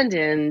be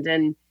abandoned.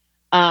 And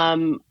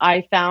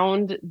I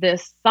found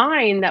this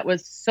sign that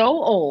was so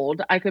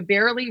old, I could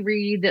barely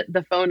read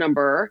the phone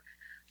number,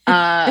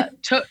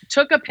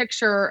 took a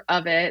picture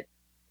of it,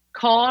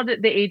 called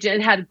the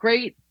agent. It had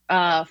great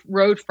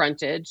road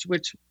frontage,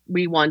 which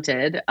we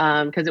wanted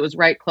because it was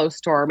right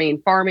close to our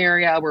main farm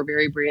area. We're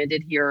very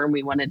branded here, and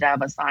we wanted to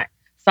have a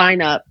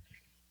sign up.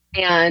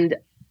 And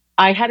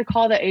I had to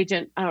call the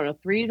agent,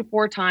 3 to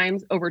 4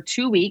 times over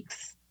 2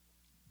 weeks.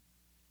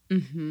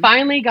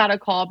 Finally got a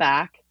call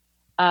back.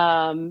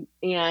 And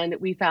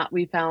we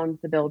found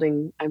the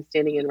building I'm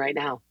standing in right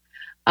now.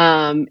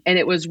 And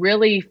it was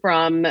really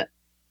from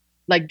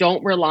like,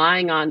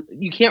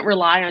 you can't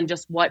rely on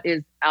just what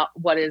is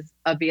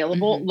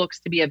available,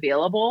 looks to be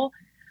available.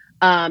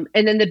 And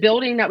then the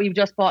building that we've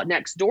just bought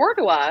next door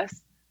to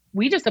us,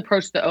 we just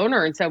approached the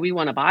owner and said, we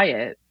want to buy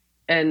it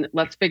and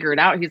let's figure it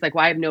out. He's like,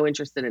 well, I have no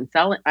interest in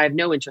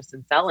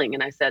selling.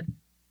 And I said,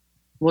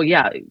 well,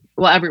 yeah,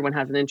 everyone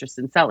has an interest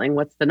in selling.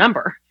 What's the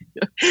number?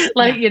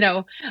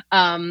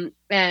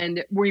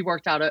 And we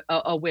worked out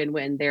a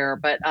win-win there.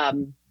 But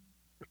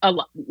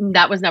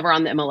that was never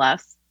on the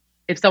MLS.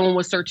 If someone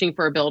was searching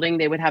for a building,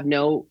 they would have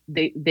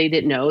they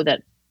didn't know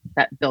that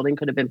building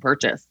could have been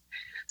purchased.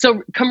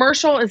 So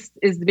commercial is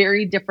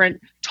very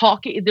different.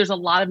 There's a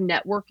lot of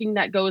networking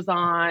that goes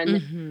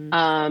on,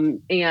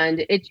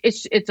 and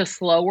it's a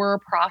slower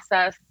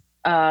process,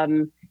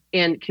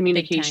 and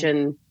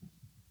communication.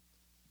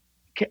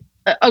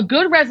 A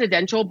good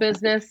residential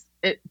business,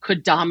 it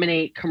could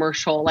dominate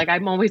commercial. Like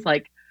I'm always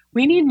like,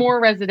 we need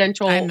more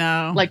residential. I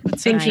know. Like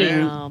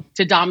thinking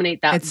to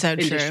dominate that it's so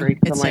industry. True.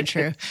 It's so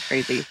true. It's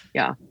crazy.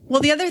 Yeah.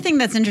 Well, the other thing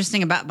that's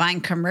interesting about buying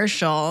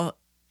commercial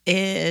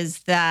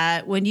is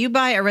that when you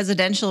buy a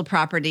residential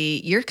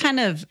property,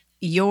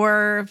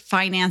 your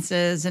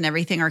finances and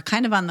everything are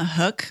kind of on the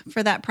hook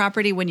for that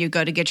property when you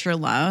go to get your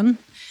loan.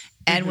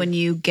 And when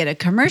you get a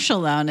commercial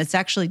loan, it's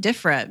actually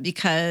different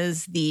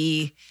because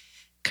the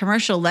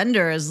commercial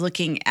lender is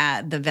looking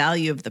at the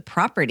value of the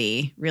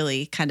property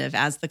really kind of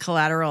as the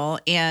collateral,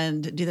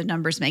 and do the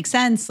numbers make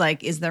sense?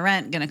 Like, is the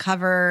rent going to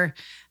cover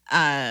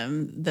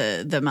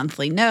the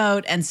monthly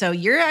note? And so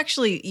you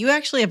actually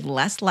have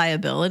less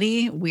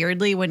liability,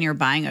 weirdly, when you're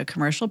buying a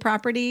commercial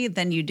property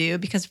than you do,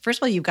 because first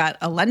of all, you've got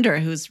a lender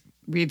who's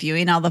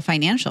reviewing all the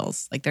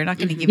financials. Like they're not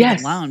going to give you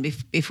the loan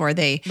before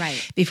they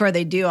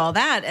do all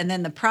that. And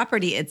then the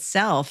property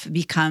itself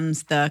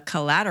becomes the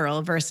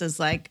collateral versus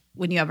like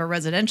when you have a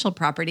residential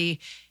property,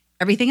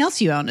 everything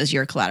else you own is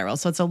your collateral.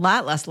 So it's a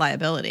lot less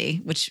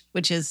liability, which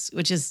is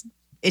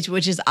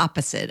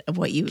opposite of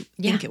what you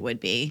think it would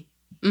be.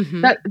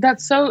 Mm-hmm.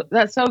 That's so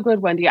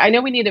good, Wendy. I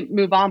know we need to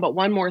move on, but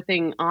one more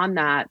thing on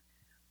that.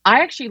 I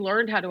actually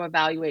learned how to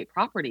evaluate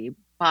property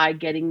by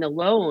getting the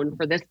loan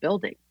for this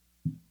building.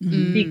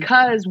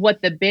 Because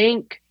what the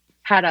bank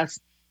had us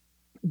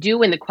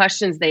do and the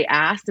questions they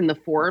asked and the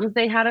forms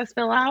they had us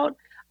fill out,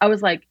 I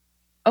was like,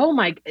 oh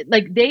my,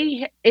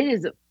 it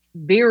is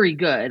very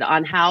good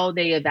on how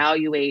they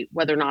evaluate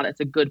whether or not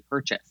it's a good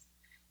purchase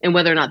and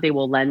whether or not they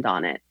will lend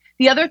on it.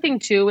 The other thing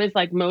too is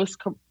like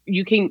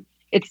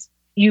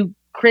you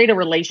create a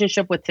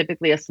relationship with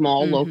typically a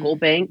small local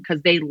bank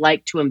because they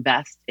like to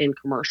invest in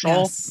commercial.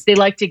 Yes. They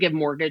like to give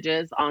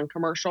mortgages on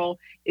commercial,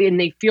 and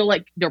they feel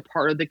like they're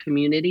part of the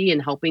community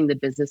and helping the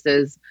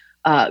businesses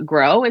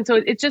grow. And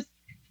so it's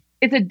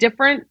a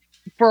different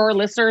for our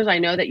listeners. I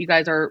know that you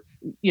guys are,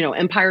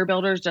 empire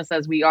builders just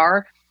as we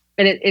are.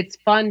 And it's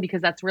fun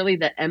because that's really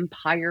the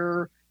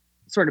empire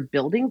sort of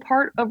building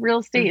part of real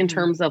estate in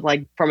terms of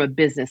like from a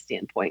business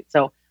standpoint.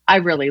 So I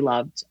really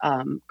loved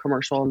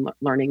commercial and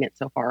learning it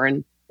so far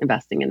and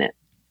investing in it.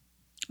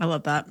 I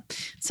love that.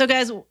 So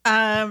guys,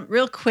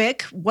 real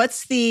quick, let's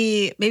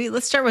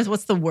start with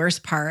what's the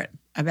worst part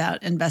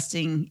about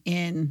investing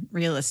in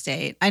real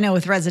estate? I know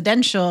with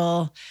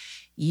residential,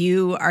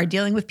 you are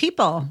dealing with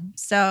people.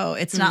 So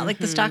it's not like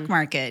the stock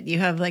market. You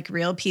have like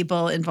real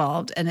people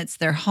involved and it's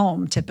their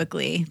home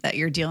typically that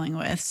you're dealing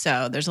with.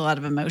 So there's a lot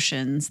of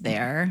emotions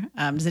there.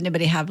 Does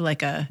anybody have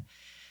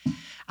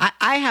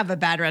I have a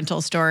bad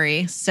rental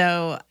story.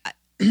 So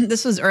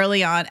this was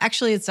early on.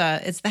 Actually, it's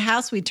the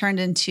house we turned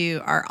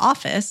into our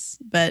office,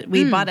 but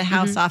we bought a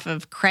house off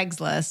of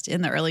Craigslist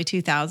in the early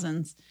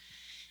 2000s.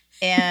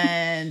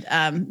 And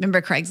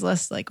remember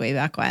Craigslist, like way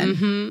back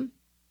when?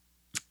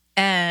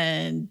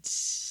 And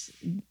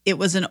it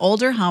was an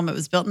older home. It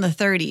was built in the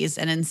 30s.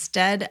 And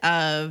instead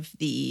of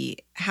the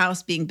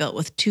house being built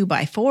with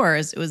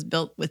 2x4s, it was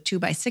built with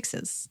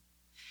 2x6s.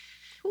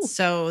 Cool.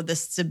 So the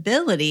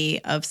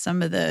stability of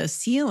some of the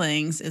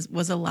ceilings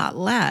was a lot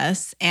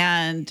less.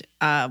 And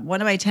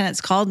one of my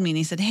tenants called me and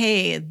he said,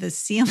 "Hey, the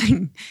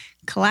ceiling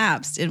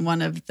collapsed in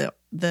one of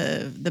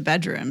the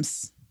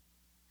bedrooms."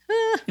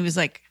 He was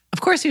like,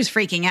 of course he was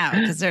freaking out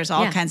because there's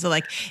all kinds of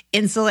like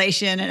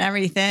insulation and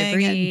everything.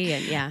 Debris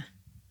and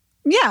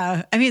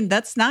yeah. I mean,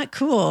 that's not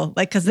cool.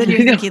 Like, cause then you're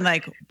thinking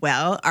like,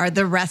 well, is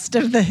the rest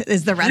of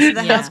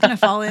the house going to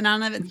fall in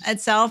on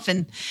itself?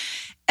 And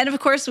of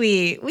course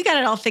we got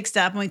it all fixed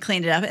up and we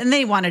cleaned it up and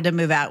they wanted to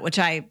move out, which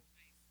I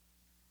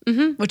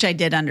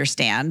did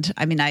understand.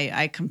 I mean,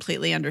 I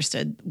completely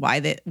understood why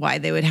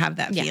they would have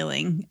that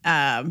feeling.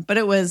 But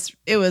it was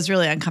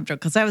really uncomfortable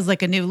because I was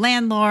like a new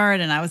landlord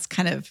and I was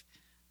kind of,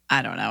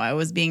 I don't know, I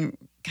was being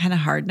kind of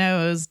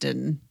hard-nosed.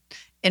 And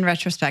in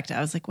retrospect, I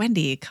was like,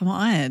 Wendy, come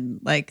on.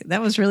 Like, that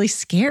was really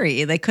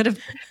scary. They could have,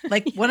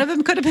 like, one of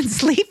them could have been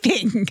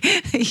sleeping.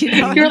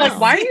 You're like,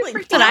 why are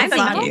you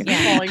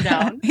falling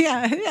down?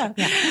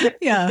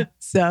 Yeah.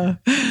 So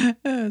it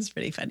was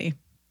pretty funny.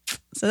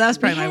 So that was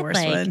probably my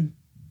worst one.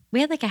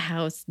 We had like a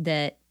house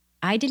that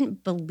I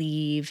didn't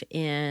believe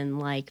in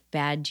like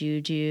bad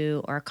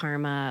juju or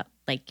karma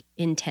like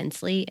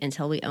intensely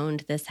until we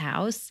owned this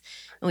house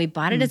and we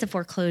bought it as a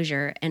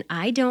foreclosure. And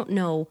I don't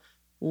know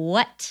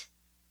what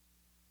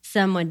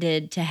someone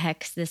did to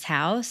hex this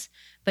house,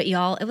 but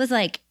y'all, it was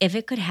like, if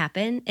it could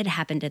happen, it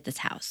happened at this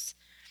house.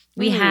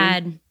 We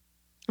had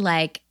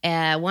like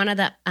one of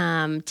the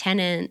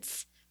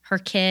tenants, her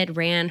kid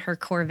ran her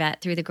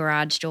Corvette through the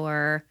garage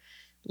door.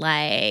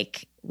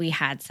 Like we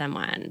had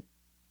someone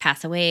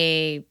pass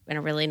away in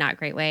a really not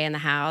great way in the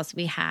house.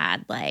 We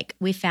found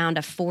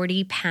a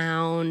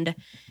 40-pound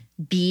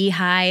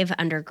beehive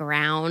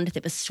underground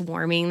that was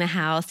swarming the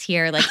house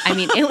here. Like, I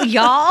mean,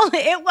 y'all,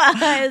 it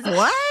was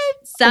What?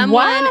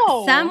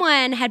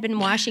 Someone had been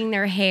washing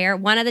their hair.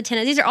 One of the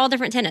tenants, these are all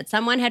different tenants.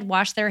 Someone had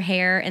washed their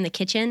hair in the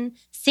kitchen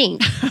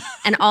sink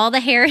and all the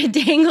hair had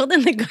dangled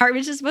in the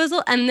garbage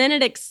disposal and then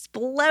it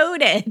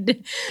exploded.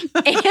 And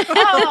I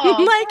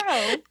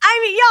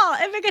mean, y'all,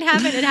 if it could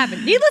happen, it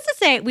happened. Needless to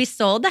say, we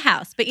sold the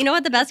house. But you know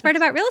what the best part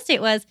about real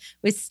estate was?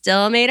 We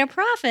still made a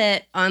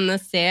profit on the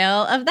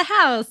sale of the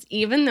house,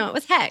 even though it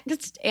was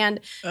hexed. And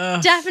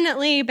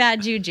definitely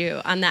bad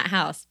juju on that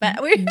house. But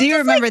do you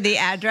remember the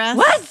address?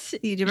 What?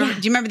 Do you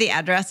remember the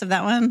address of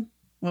that one?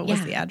 What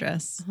was the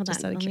address? Hold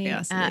Just on. out of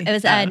curiosity. It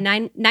was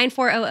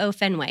 9400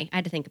 Fenway. I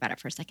had to think about it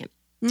for a second.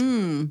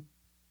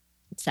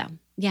 So,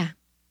 yeah.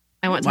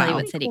 I won't tell you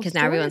what city because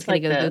now everyone's going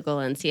to go Google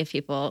and see if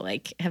people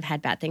like have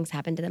had bad things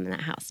happen to them in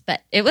that house.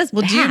 But it was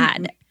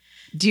bad.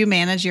 Do you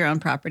manage your own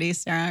property,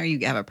 Sarah, or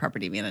you have a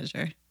property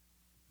manager?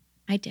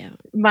 I don't.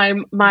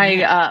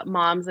 My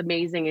mom's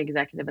amazing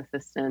executive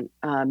assistant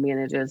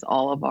manages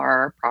all of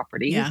our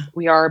properties. Yeah.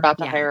 We are about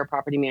to hire a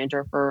property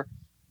manager for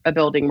a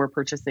building we're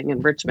purchasing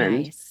in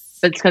Richmond. Nice.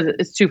 But it's because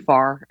it's too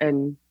far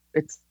and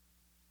it's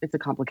a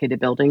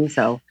complicated building.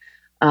 So,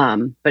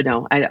 but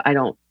no, I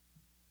don't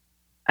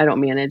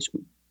manage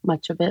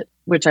much of it,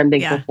 which I'm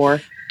thankful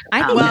for.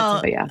 I think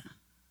but yeah.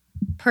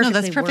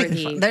 Perfectly that's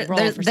perfectly fine.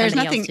 There's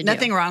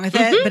nothing wrong with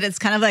it, but it's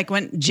kind of like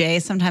when Jay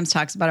sometimes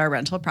talks about our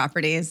rental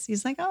properties.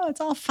 He's like, "Oh,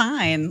 it's all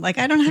fine. Like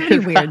I don't have any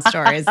weird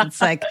stories."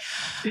 It's like,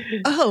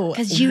 "Oh,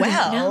 because you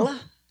don't know."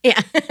 Yeah.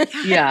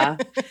 Yeah.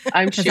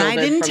 I'm shielded I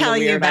didn't from tell the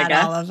you weird, about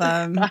all of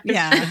them.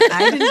 Yeah.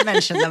 I didn't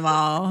mention them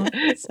all.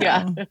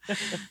 So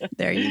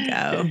there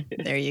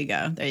you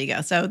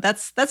go. So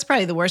that's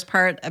probably the worst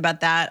part about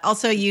that.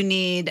 Also, you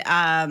need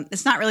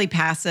it's not really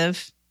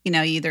passive. You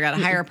know, you either got to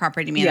hire a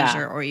property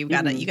manager or you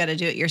got to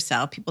do it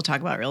yourself. People talk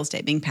about real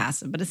estate being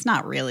passive, but it's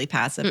not really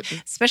passive,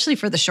 especially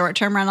for the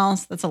short-term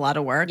rentals. That's a lot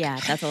of work. Yeah,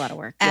 that's a lot of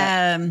work.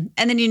 And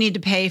then you need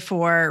to pay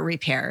for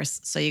repairs.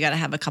 So you got to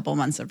have a couple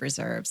months of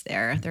reserves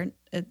there.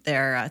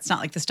 It's not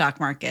like the stock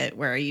market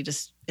where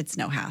it's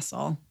no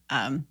hassle.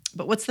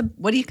 But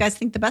what do you guys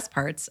think the best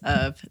parts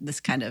of this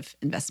kind of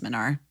investment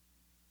are?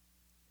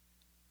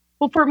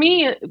 Well, for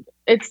me,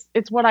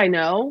 it's what I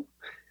know.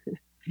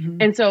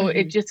 And so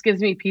it just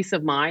gives me peace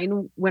of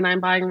mind when I'm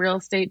buying real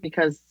estate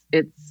because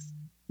it's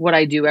what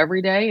I do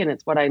every day and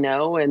it's what I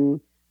know. And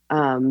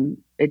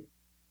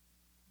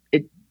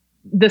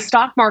the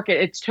stock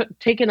market, it's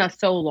taken us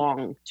so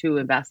long to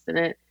invest in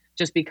it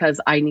just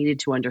because I needed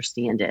to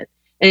understand it.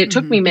 And it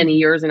took me many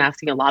years and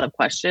asking a lot of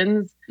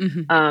questions.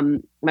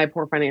 My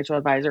poor financial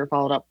advisor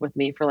followed up with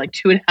me for like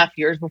 2.5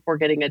 years before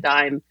getting a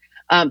dime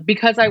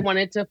because I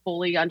wanted to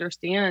fully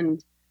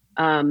understand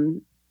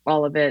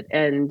all of it.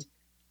 And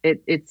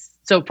it's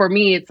so for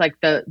me, it's like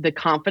the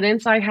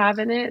confidence I have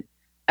in it.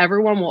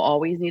 Everyone will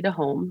always need a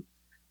home.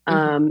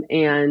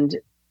 And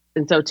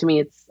so to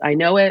me, I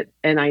know it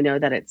and I know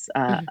that it's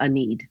a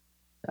need.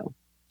 So,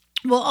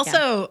 well,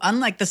 also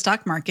unlike the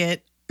stock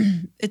market,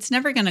 it's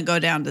never going to go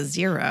down to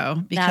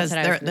zero because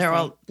there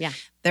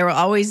will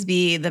always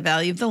be the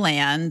value of the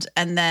land.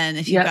 And then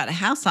if you've got a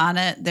house on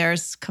it,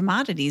 there's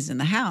commodities in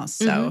the house.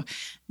 So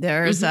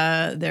there's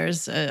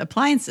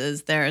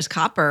appliances, there's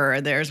copper,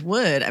 there's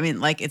wood. I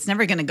mean, like it's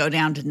never going to go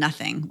down to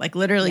nothing. Like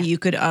literally you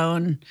could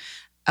own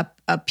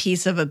a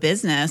piece of a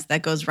business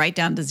that goes right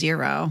down to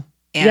zero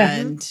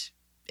and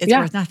it's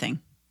worth nothing.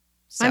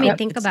 So, I mean,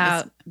 think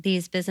about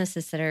these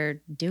businesses that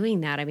are doing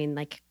that. I mean,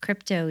 like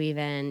crypto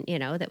even,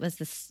 that was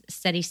this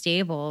steady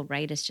stable,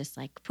 right? It's just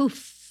like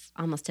poof,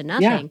 almost to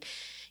nothing.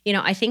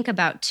 Yeah. I think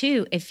about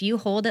too, if you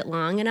hold it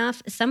long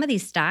enough, some of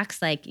these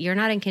stocks, like you're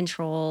not in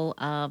control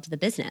of the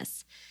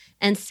business.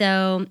 And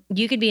so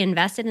you could be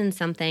invested in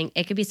something,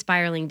 it could be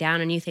spiraling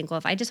down and you think, well,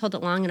 if I just hold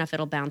it long enough,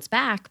 it'll bounce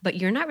back, but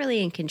you're not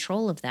really in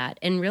control of that.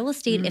 In real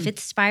estate, if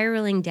it's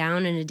spiraling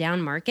down in a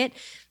down market,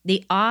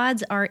 the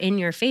odds are in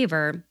your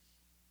favor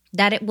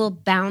that it will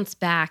bounce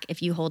back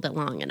if you hold it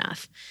long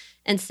enough.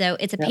 And so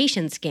it's a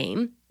patience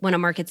game when a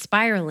market's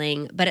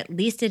spiraling, but at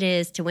least it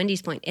is, to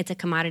Wendy's point, it's a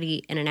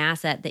commodity and an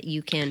asset that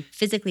you can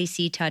physically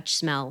see, touch,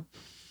 smell,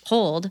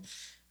 hold,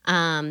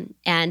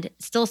 and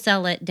still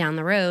sell it down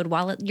the road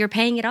while you're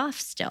paying it off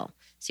still.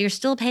 So you're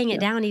still paying it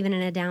down even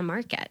in a down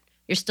market.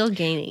 You're still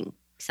gaining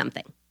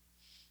something.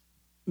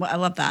 Well, I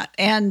love that.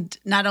 And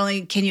not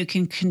only can you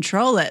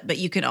control it, but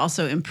you can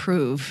also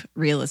improve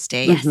real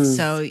estate. Yes.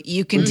 So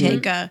you can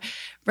take a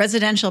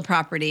residential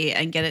property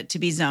and get it to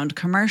be zoned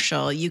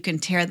commercial. You can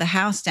tear the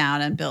house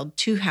down and build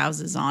 2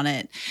 houses on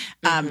it.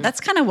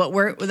 That's kind of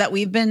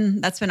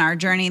that's been our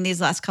journey in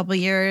these last couple of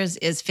years,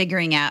 is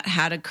figuring out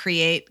how to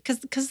create,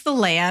 because the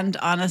land,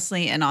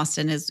 honestly, in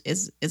Austin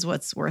is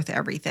what's worth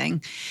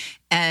everything.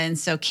 And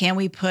so can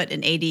we put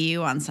an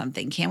ADU on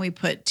something? Can we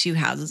put 2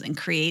 houses and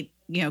create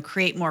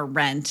more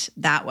rent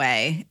that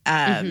way?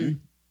 I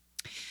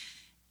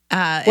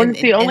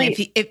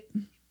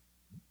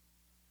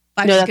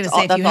was just going to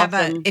say,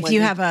 if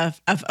you have a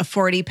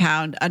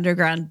 40-pound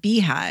underground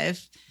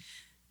beehive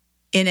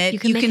in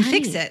it, you can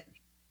fix it.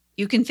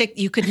 You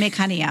could make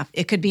honey up.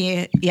 It could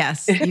be,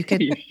 yes, you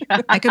could,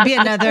 it could be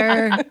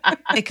another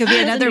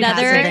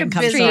passive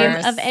income stream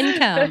source of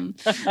income.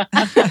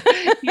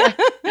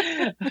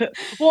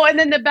 Well, and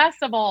then the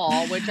best of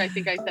all, which I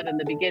think I said in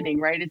the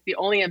beginning, right? It's the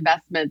only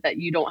investment that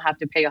you don't have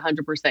to pay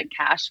 100%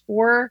 cash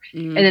for,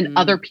 and then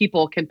other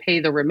people can pay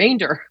the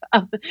remainder.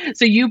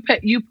 So you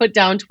put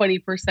down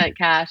 20%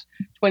 cash,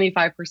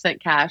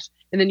 25% cash,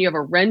 and then you have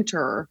a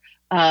renter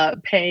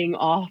paying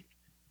off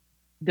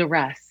the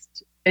rest.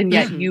 And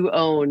yet you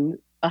own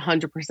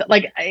 100%.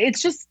 Like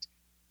it's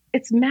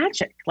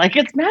magic. Like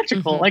it's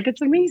magical. Like it's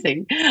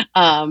amazing.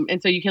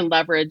 And so you can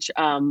leverage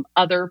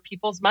other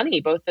people's money,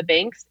 both the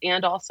banks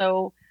and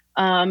also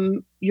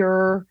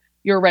your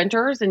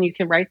renters, and you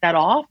can write that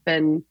off.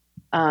 And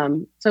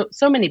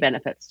so many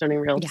benefits owning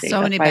real estate.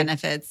 So many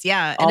benefits.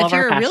 Yeah. And if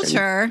you're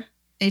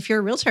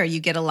a realtor, you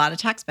get a lot of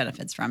tax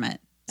benefits from it.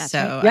 That's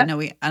right. Yep. I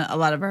know a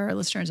lot of our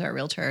listeners are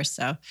realtors.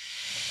 So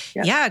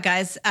yeah,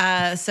 guys.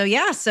 So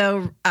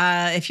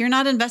if you're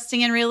not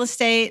investing in real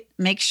estate,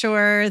 make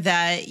sure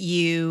that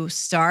you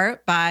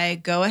start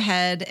by go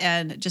ahead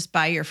and just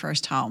buy your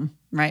first home,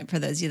 right? For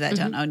those of you that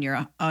don't own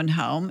your own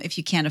home, if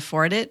you can't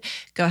afford it,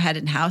 go ahead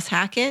and house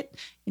hack it.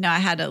 You know, I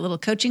had a little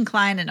coaching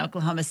client in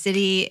Oklahoma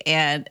City,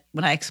 and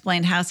when I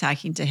explained house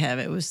hacking to him,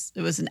 it was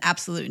an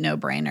absolute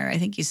no-brainer. I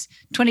think he's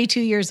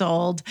 22 years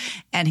old,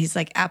 and he's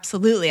like,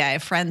 absolutely, I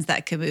have friends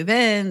that could move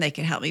in. They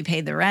can help me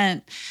pay the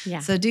rent. Yeah.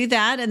 So do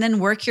that, and then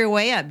work your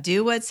way up.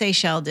 Do what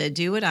Seychelle did.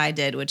 Do what I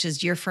did, which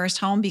is your first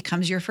home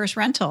becomes your first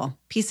rental.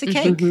 Piece of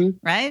cake,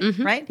 right?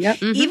 Right?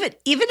 Yep. Even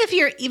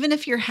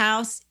if your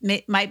house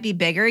might be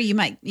bigger, you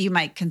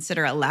might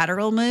consider a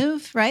lateral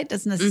move, right?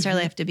 Doesn't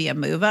necessarily have to be a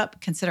move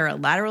up. Consider a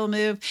lateral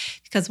move,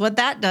 because what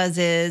that does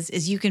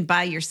is you can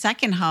buy your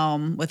second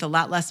home with a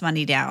lot less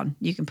money down.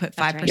 You can put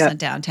 5%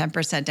 down,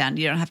 10% down.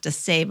 You don't have to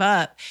save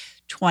up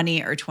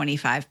 20 or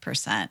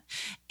 25%.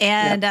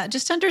 And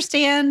just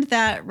understand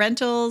that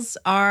rentals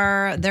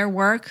are their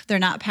work. They're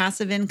not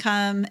passive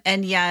income.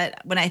 And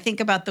yet when I think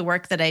about the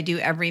work that I do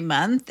every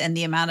month and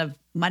the amount of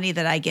money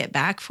that I get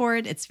back for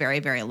it, it's very,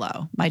 very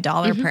low. My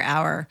dollar per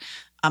hour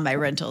on my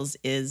rentals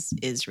is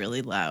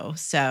really low.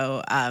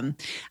 So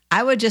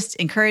I would just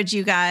encourage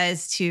you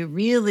guys to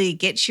really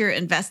get your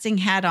investing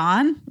hat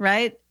on,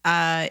 right?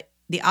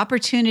 The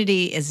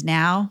opportunity is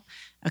now.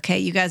 Okay,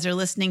 you guys are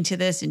listening to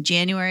this in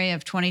January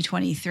of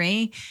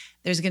 2023.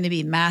 There's going to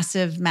be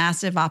massive,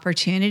 massive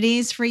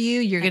opportunities for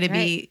you. You're going to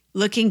be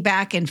looking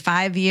back in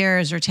 5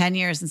 years or 10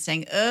 years and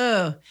saying,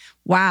 oh,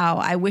 wow,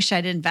 I wish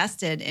I'd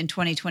invested in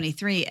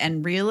 2023.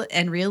 And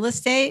real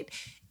estate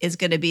is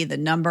going to be the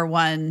number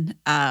one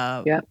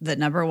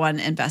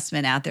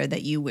investment out there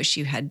that you wish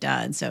you had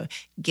done. So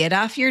get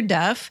off your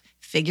duff,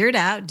 figure it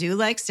out. Do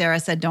like Sarah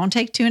said, don't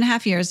take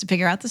 2.5 years to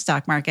figure out the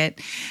stock market.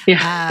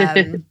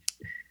 Yeah.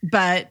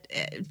 But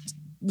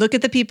look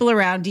at the people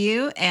around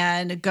you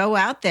and go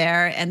out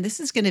there. And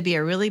this is going to be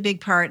a really big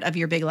part of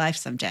your big life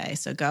someday.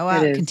 So go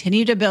out,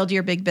 continue to build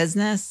your big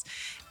business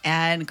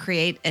and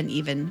create an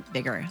even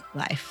bigger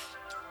life.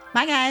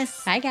 Bye,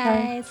 guys. Bye,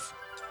 guys. Bye.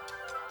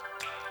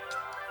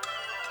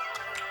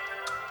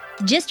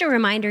 Just a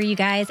reminder, you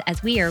guys,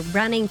 as we are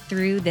running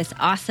through this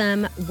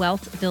awesome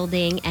wealth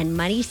building and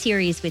money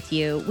series with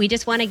you, we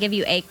just want to give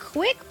you a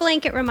quick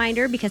blanket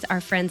reminder, because our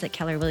friends at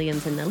Keller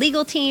Williams and the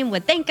legal team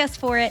would thank us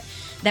for it,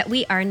 that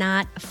we are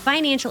not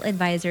financial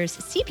advisors,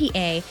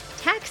 CPA,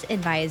 tax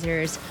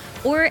advisors,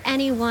 or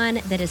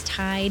anyone that is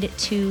tied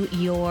to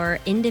your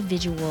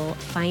individual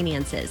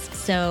finances.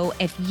 So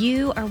if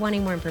you are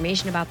wanting more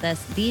information about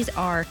this, these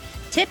are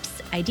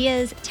tips,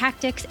 ideas,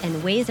 tactics,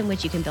 and ways in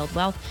which you can build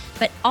wealth,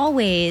 but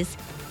always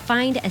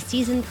find a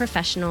seasoned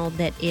professional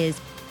that is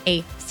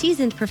a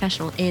seasoned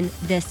professional in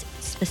this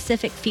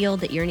specific field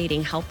that you're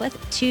needing help with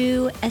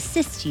to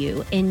assist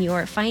you in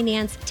your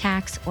finance,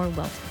 tax, or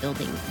wealth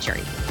building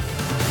journey.